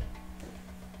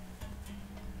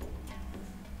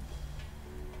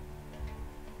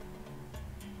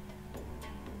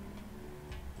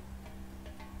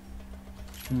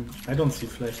 I don't see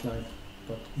flashlight,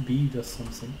 but B does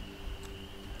something.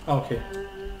 Ah, okay.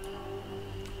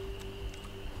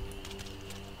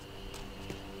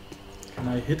 Can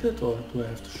I hit it or do I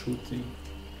have to shoot the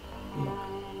lock?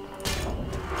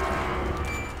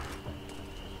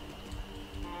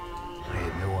 I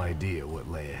had no idea what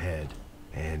lay ahead,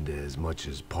 and as much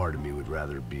as part of me would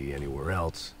rather be anywhere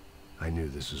else, I knew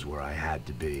this was where I had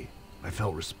to be. I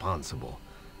felt responsible.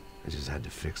 I just had to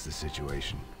fix the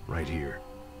situation right here.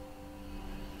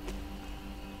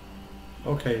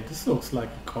 Okay, this looks like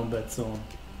a combat zone.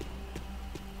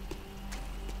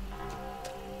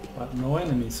 But no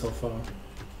enemies so far.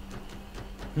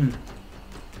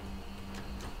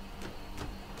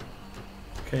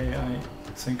 Okay, I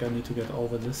think I need to get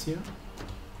over this here.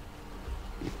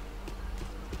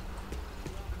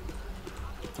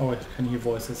 Oh, I can hear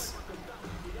voices.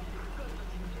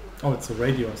 Oh, it's a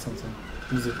radio or something.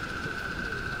 Music.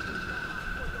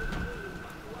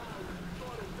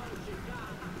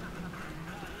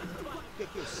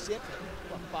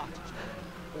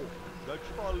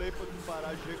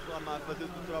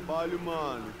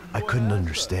 I couldn't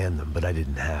understand them, but I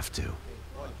didn't have to.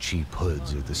 Cheap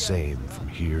hoods are the same from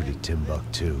here to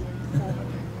Timbuktu.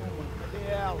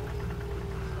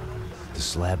 The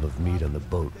slab of meat on the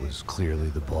boat was clearly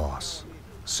the boss.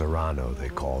 Serrano, they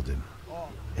called him.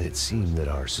 And it seemed that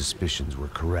our suspicions were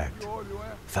correct.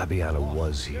 Fabiana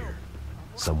was here,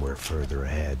 somewhere further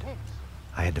ahead.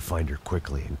 I had to find her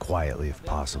quickly and quietly if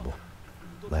possible.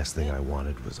 Last thing I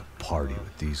wanted was a party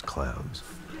with these clowns.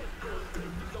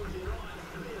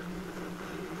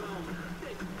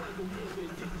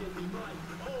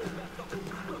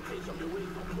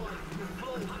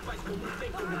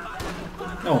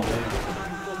 Oh man.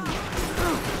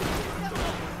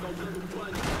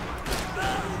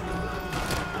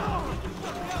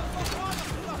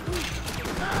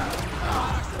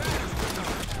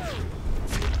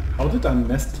 How did I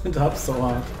mess it up so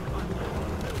hard?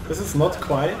 This is not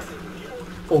quite...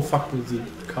 Oh fuck, will the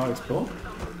car explode?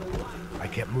 I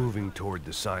kept moving toward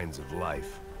the signs of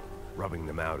life, rubbing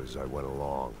them out as I went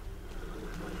along.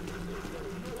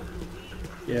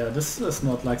 Yeah, this is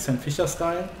not like Sam Fisher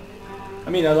style. I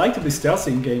mean, I like to be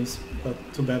stealthy in games, but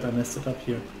too bad I messed it up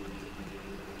here.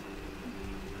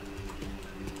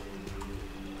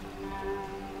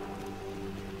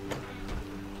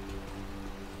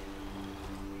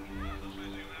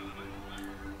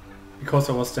 Because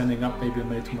I was standing up, maybe I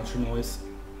made too much noise.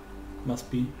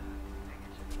 Must be.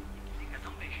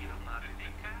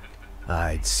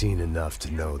 I'd seen enough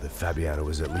to know that Fabiana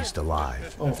was at least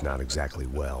alive, if not exactly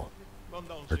well.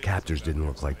 Her captors didn't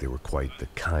look like they were quite the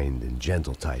kind and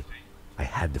gentle type. I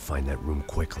had to find that room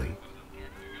quickly.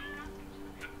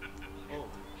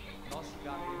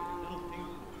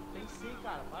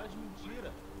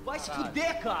 Vai se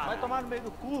fuder, cara! Vai tomar no meio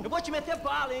do cu! Eu vou te meter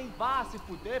bala, hein? Vá se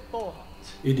fuder, porra!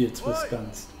 Idiots with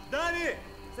guns. Dani!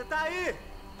 Você tá aí?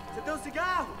 Você tem um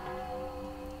cigarro?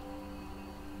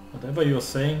 Whatever you're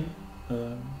saying,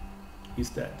 he's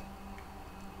dead.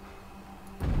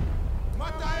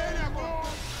 Mata ele agora!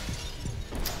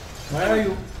 Why are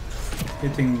you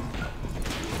hitting?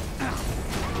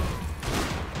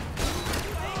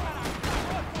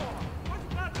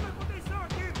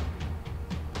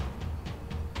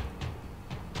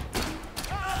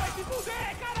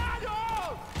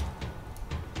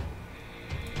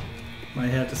 My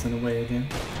head is in the way again.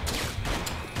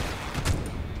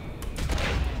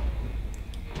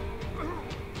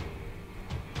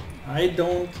 I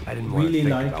didn't really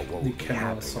like the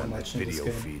camera so much in this video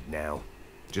game. feed now.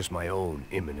 Just my own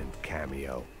imminent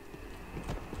cameo.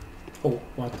 Oh,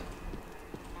 what?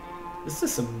 Is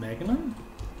this a Magnum?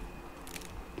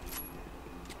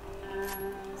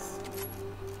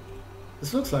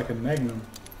 This looks like a Magnum.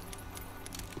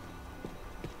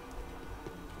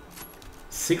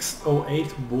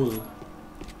 608 Bull.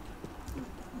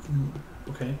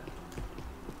 Okay.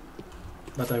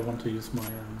 But I want to use my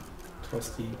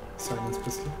trusty silence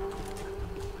pistol.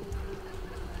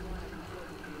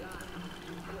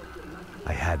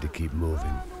 I had to keep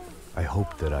moving. I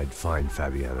hoped that I'd find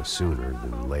Fabiana sooner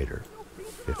than later,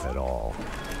 if at all.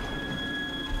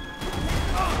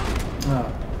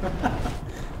 Ah.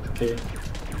 Okay.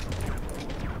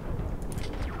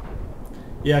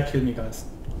 Yeah, kill me, guys.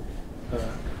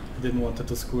 Didn't want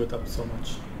to screw it up so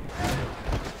much.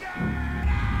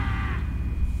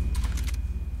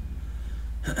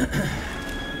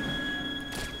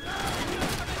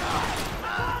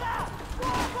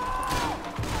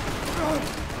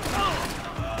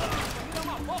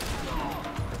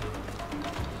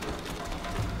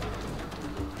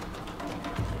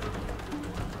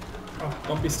 Oh,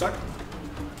 don't be stuck.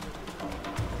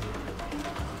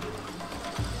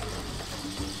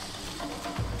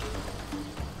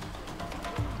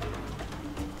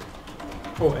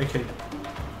 Oh, AK.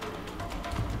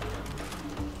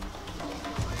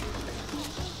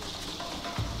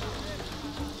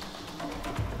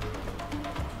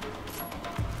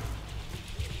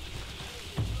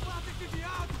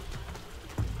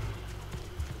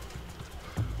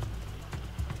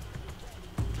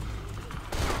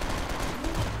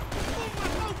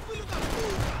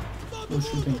 Who's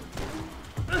shooting?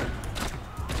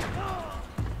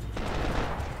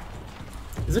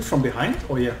 Is it from behind?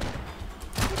 Oh yeah.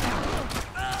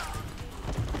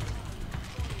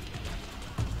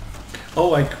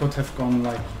 Oh, I could have gone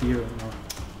like here. No.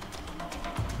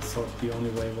 I thought the only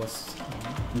way was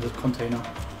in the container.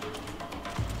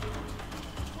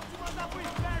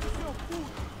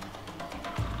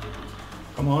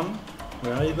 Come on,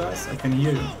 where are you guys? I can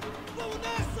hear you.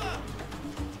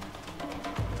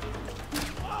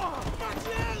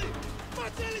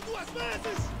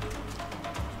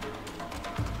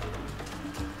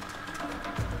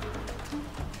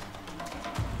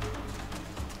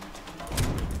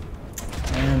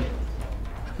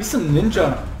 He's a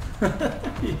ninja.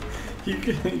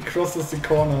 he crosses the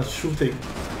corner shooting.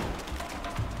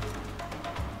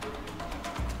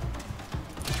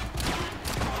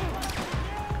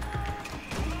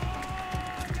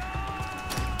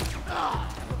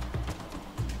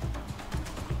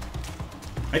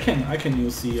 I can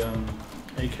use the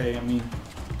AK. I mean,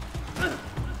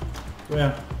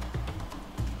 where?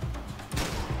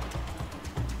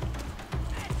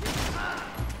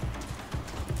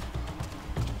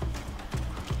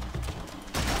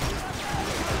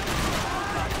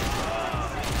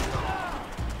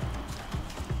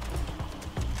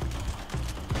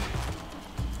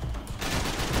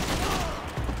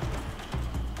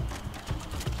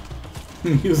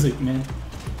 Music, man.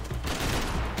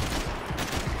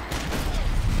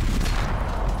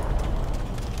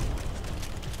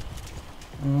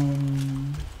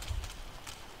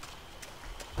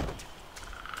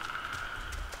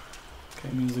 Okay,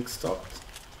 music stopped.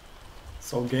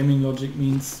 So gaming logic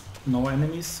means no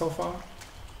enemies so far.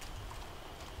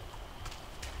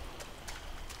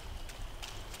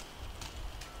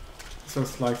 So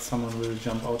it's like someone will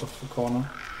jump out of the corner.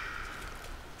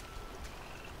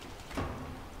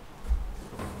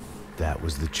 That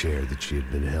was the chair that she had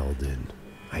been held in.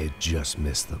 I had just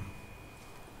missed them.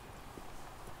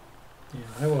 Yeah,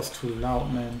 I was too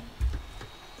loud, man.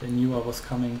 They knew I was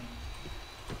coming.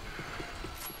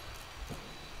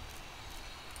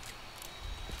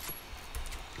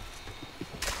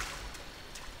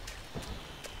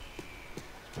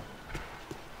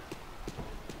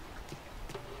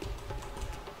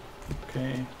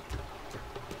 Okay.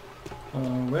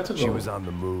 Where to go? She was on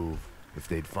the move. If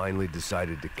they'd finally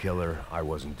decided to kill her, I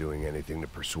wasn't doing anything to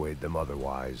persuade them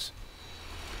otherwise.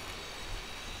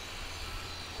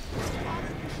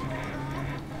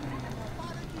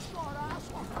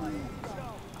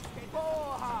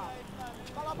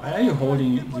 Why are you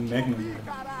holding the magnum?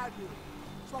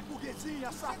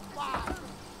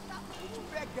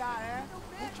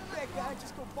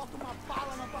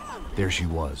 There she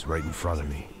was, right in front of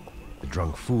me. The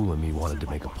drunk fool in me wanted to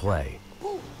make a play.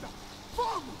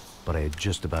 But I had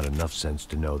just about enough sense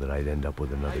to know that I'd end up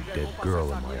with another dead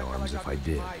girl in my arms if I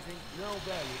did.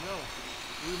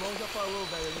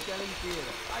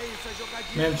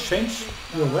 Man, change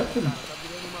your weapon.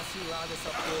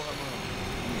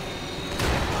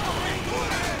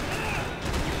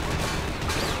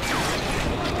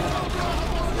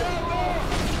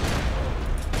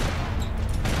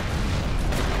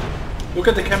 Look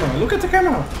at the camera, look at the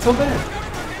camera! It's so bad!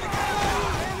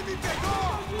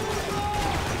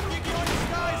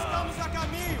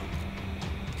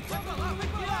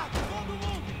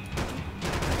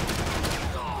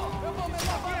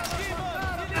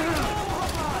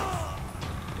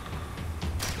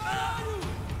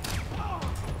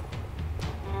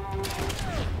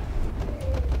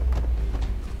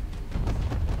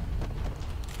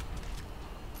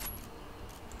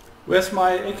 Where's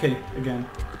my AK again?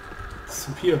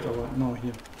 Disappeared or what? No,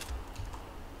 here.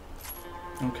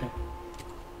 Okay.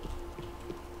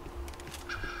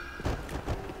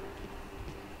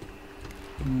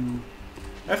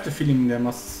 I have the feeling there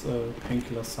must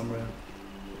painkillers somewhere.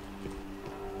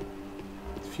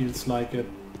 It feels like a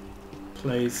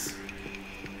place.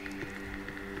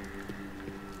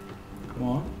 Come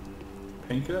on.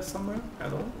 Painkillers somewhere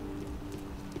at all?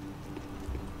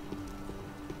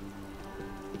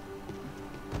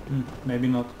 Maybe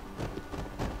not.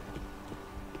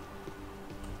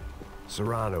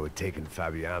 Serrano had taken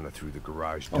Fabiana through the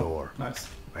garage door. Nice.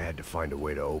 I had to find a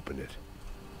way to open it.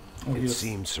 Oh, It yes.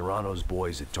 seemed Serrano's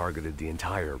boys had targeted the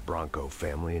entire Bronco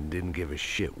family and didn't give a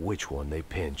shit which one they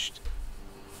pinched.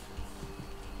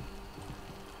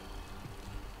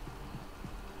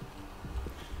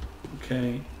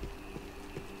 Okay.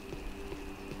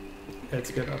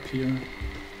 Let's get up here.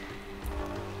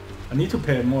 I need to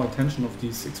pay more attention of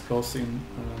these exploding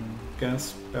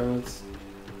gas barrels.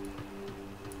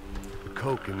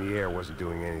 Coke in the air wasn't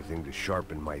doing anything to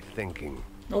sharpen my thinking.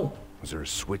 Oh, Was there a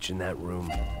switch in that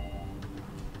room?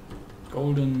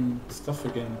 golden stuff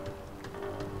again.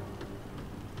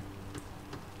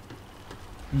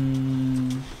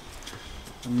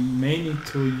 I may need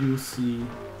to use the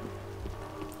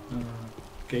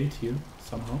gate here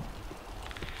somehow.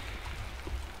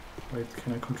 Wait,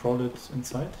 can I control it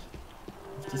inside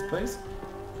of this place?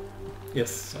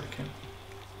 Yes, I can.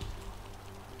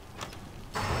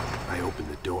 I opened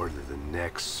the door to the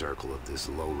next circle of this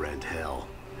low-rent hell.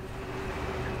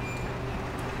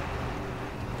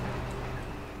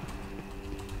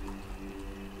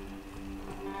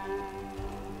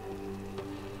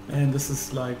 And this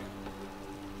is like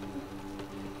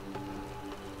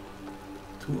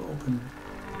too open.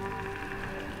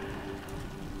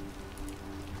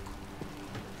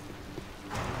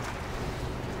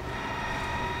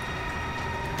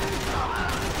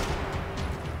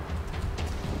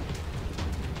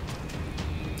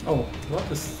 Oh, what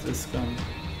is this gun?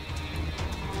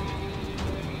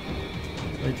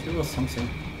 Wait, here was something.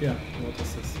 Yeah, what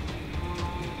is this?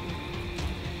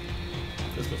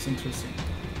 This looks interesting.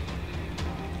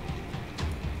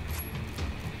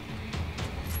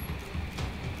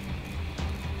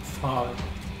 File.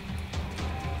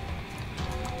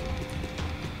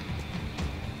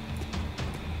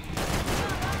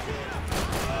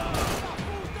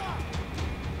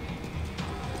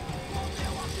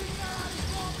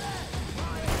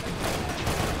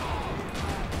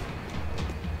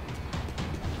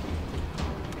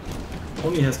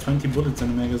 Only has 20 bullets in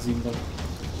the magazine, but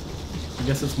I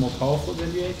guess it's more powerful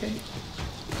than the AK.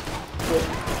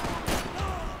 Oh.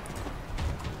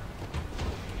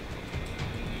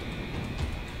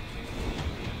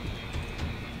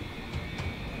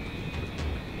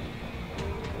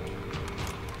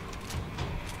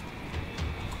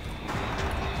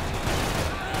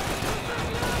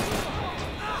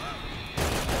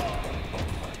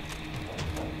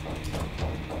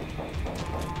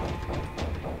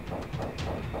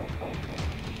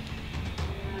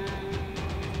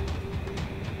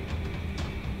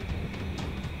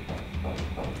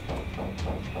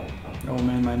 Oh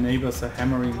man, my neighbors are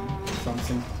hammering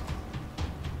something.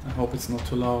 I hope it's not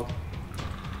too loud.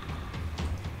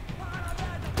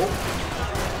 Oh.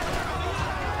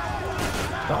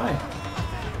 Die!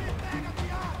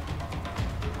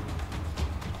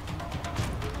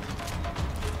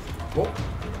 Oh.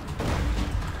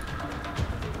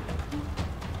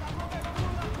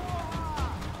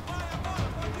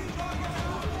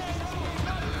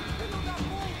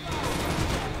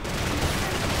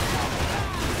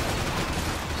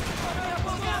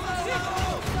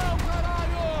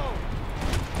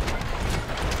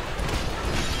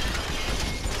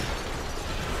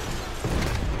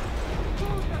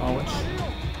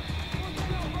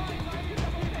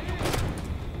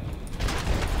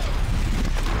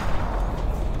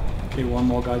 Okay, one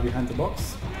more guy behind the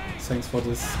box. Thanks for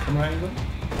this camera angle.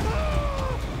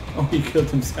 Oh, he killed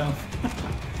himself.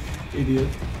 Idiot.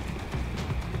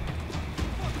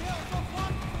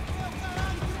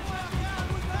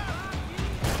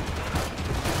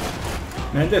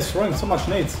 Man, they're throwing so much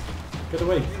nades. Get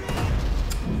away.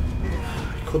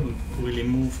 I couldn't really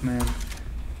move, man.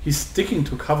 He's sticking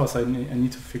to covers. I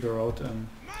need to figure out.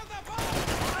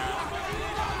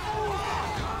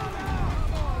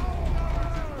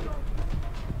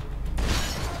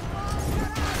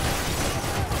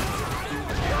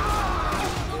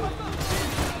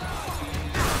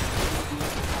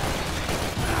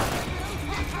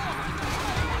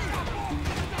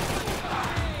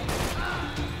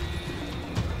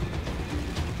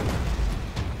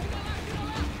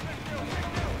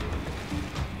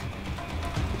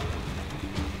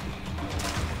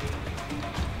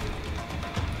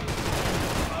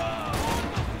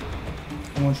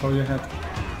 Come on, show your head.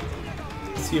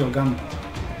 See your gun.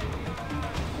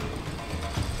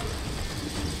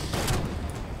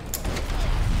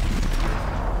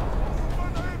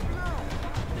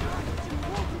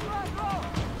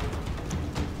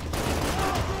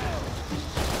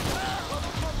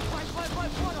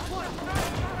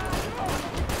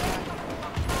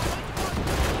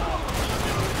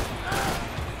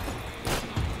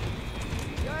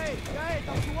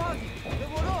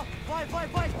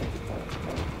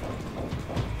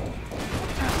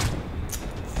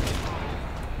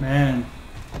 Man,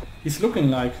 he's looking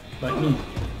like me.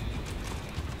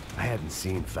 I hadn't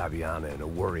seen Fabiana in a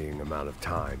worrying amount of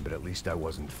time, but at least I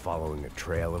wasn't following a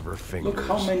trail of her fingers. Look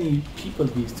how many people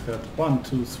he's hurt. 1,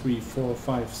 2, 3, 4,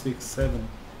 5, 6, 7,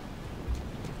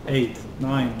 8,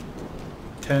 9,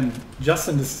 10. Just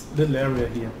in this little area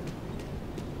here.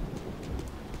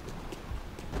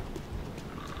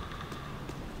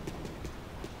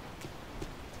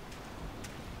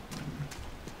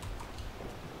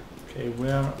 Okay,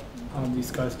 where are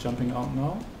these guys jumping out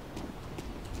now?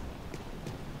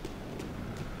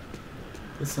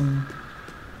 Is some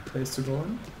place to go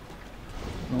in?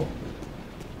 No.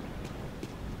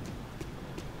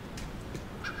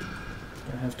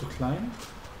 I have to climb?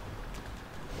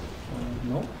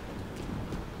 No.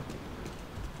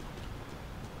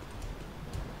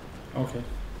 Okay.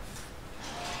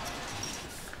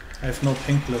 I have no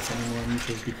painkillers anymore, I need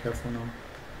to be careful now.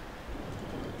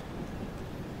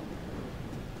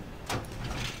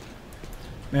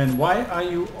 Man, why are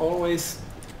you always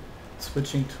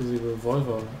switching to the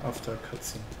revolver after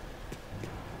cutscene?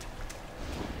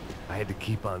 I had to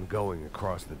keep on going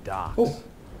across the docks. Oh!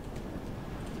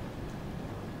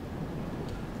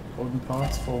 Golden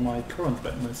parts for my current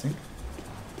weapon, I think.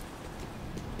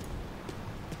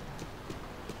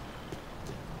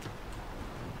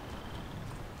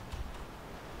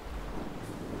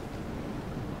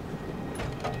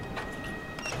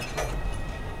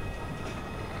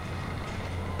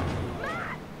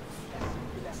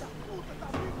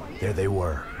 There they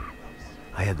were.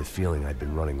 I had the feeling I'd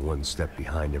been running one step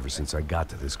behind ever since I got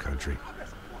to this country.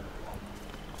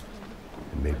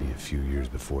 And maybe a few years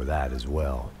before that as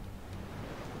well.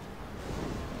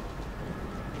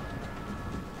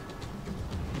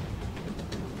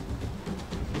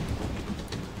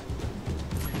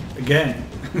 Again,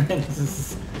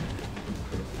 this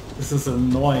is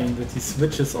annoying that he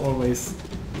switches always.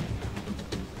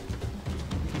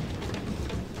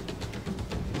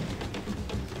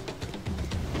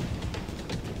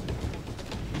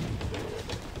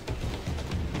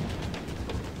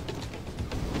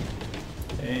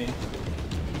 Okay.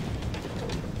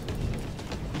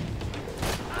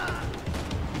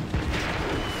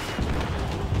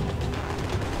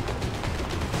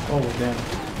 Oh damn.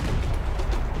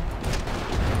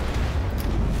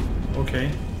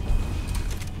 Okay.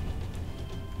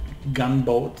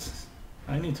 Gunboat.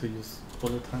 I need to use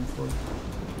bullet time for it.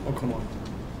 Oh, come on.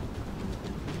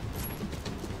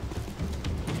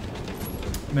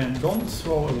 Man, don't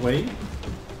throw away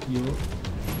your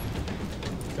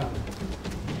gun.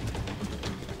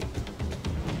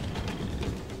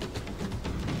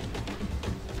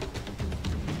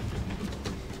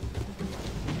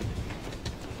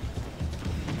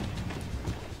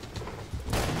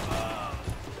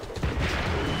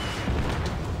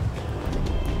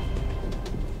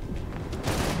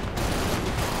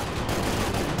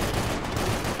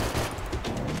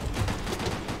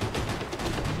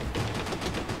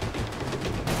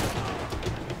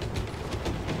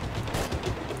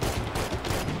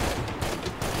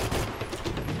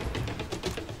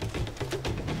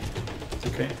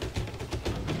 Okay.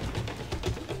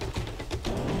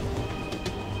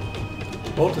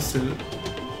 Boat is still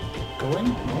going?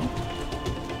 No?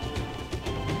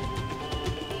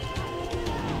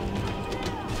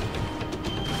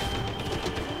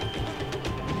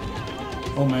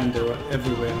 Oh man, they were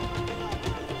everywhere.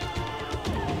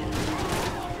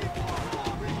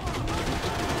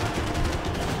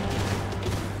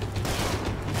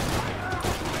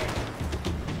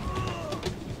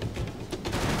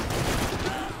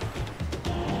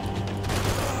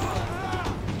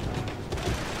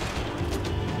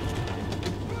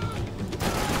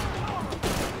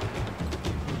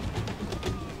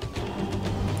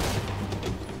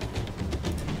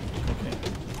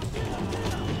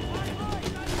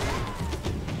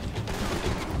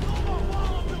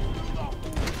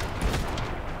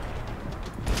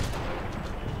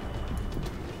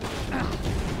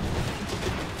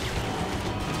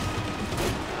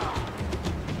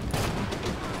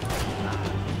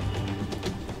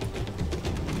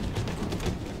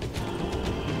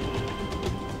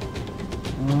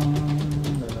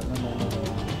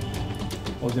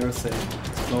 Oh, there's a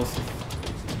explosive.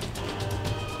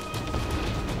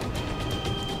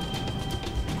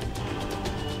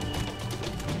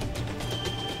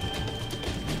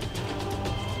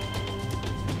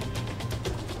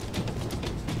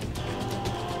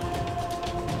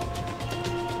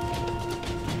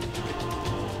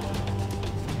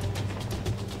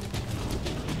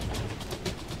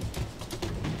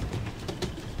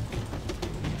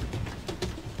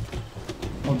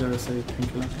 Oh, there is a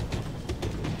painkiller.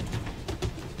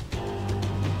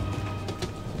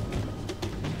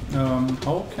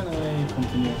 How can I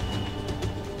continue?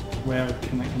 Where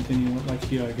can I continue? Like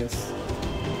here, I guess.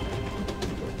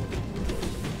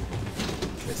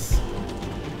 Yes.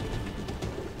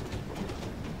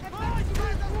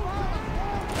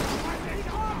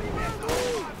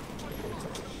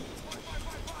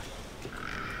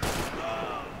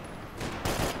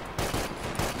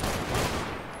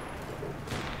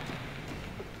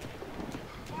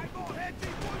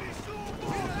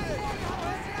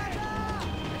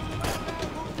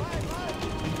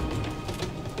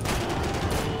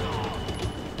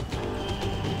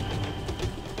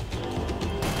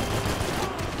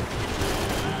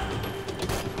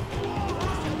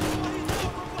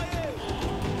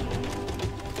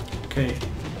 Okay.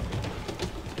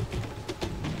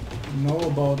 Know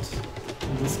about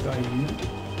this guy here.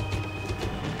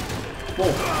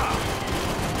 Whoa!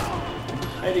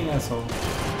 Hiding asshole.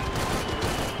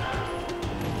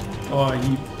 Oh,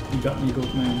 he got me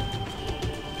good, man.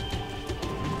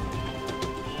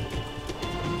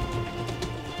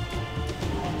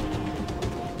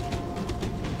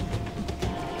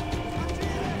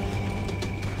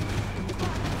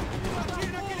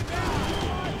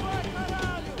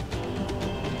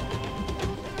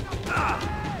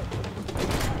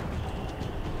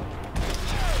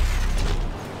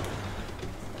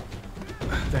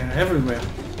 They're everywhere.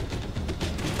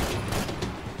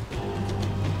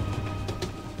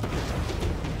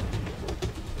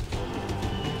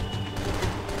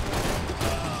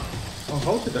 Oh,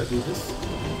 how did I do this?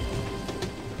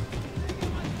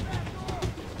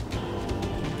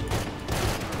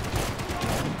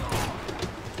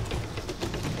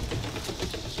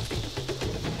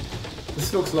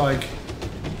 This looks like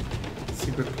a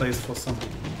secret place for some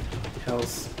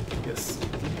hells. Yes.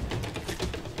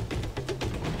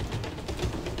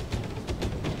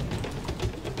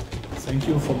 Thank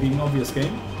you for being obvious,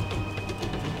 game.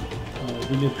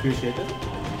 Really appreciate it.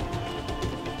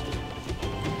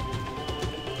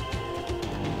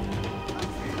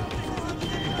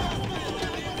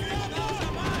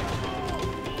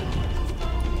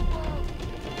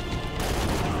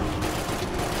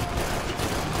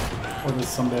 Oh, there's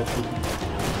some bad shooting.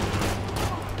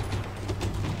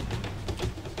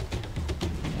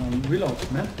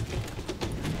 Reload, man.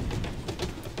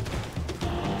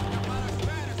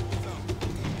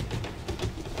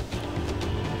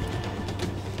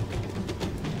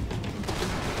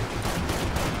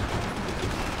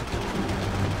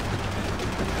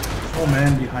 Oh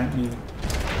man, behind me.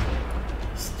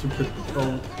 Stupid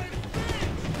boat.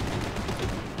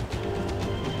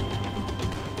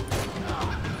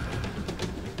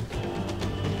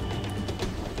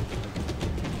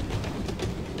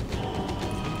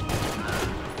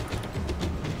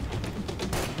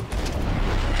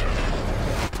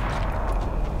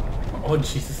 Oh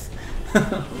Jesus.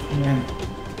 Man.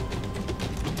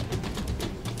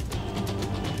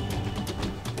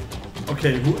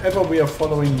 Okay, whoever we are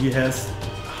following, he has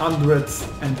hundreds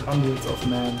and hundreds of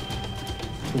men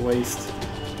to waste.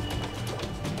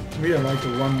 We are like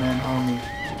a one-man army.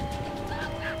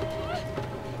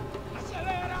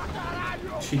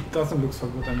 She doesn't look so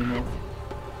good anymore.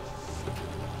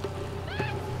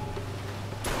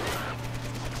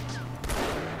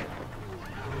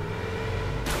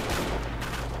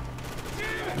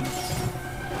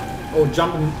 Oh,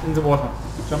 jump in the water.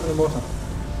 Jump in the water.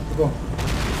 Go.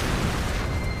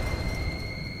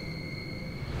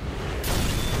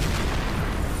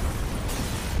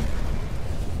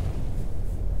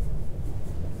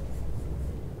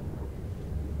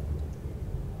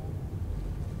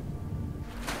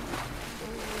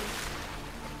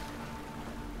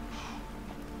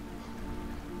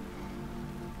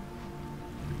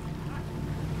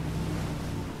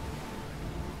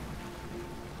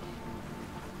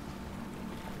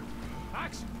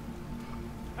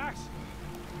 Max!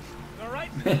 You alright?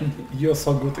 You're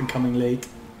so good in coming late.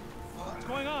 What's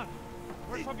going on?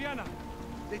 Where's Fabiana?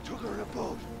 They took her in a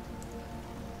boat.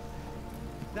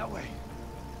 That way.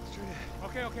 Straight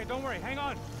ahead. Okay, don't worry. Hang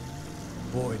on.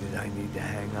 Boy, did I need to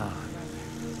hang on.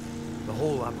 The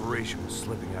whole operation was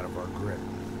slipping out of our grip.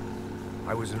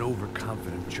 I was an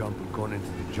overconfident chump who'd gone into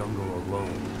the jungle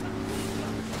alone.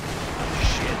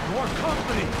 Shit, more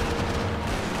company!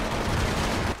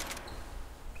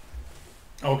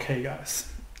 Okay, guys.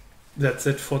 That's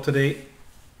it for today.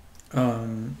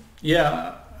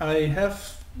 Yeah, I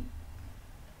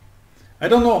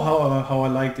don't know how I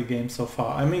like the game so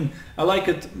far. I mean, I like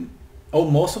it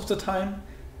most of the time,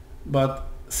 but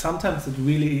sometimes it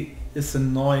really is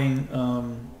annoying.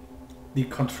 The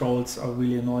controls are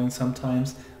really annoying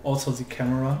sometimes. Also the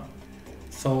camera.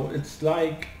 So it's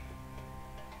like,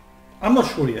 I'm not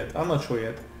sure yet.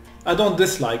 I don't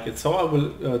dislike it, so I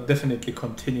will definitely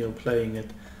continue playing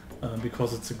it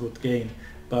because it's a good game.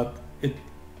 But it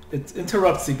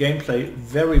interrupts the gameplay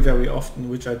very often,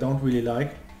 which I don't really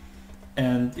like.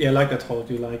 And yeah, like I told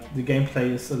you, like the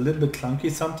gameplay is a little bit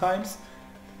clunky sometimes,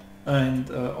 and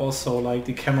also like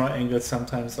the camera angles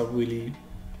sometimes are really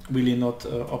not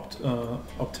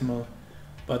optimal.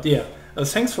 But yeah,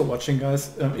 thanks for watching,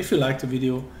 guys. If you liked the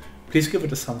video, please give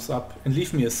it a thumbs up and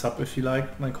leave me a sub if you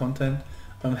like my content.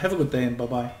 Have a good day and bye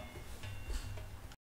bye.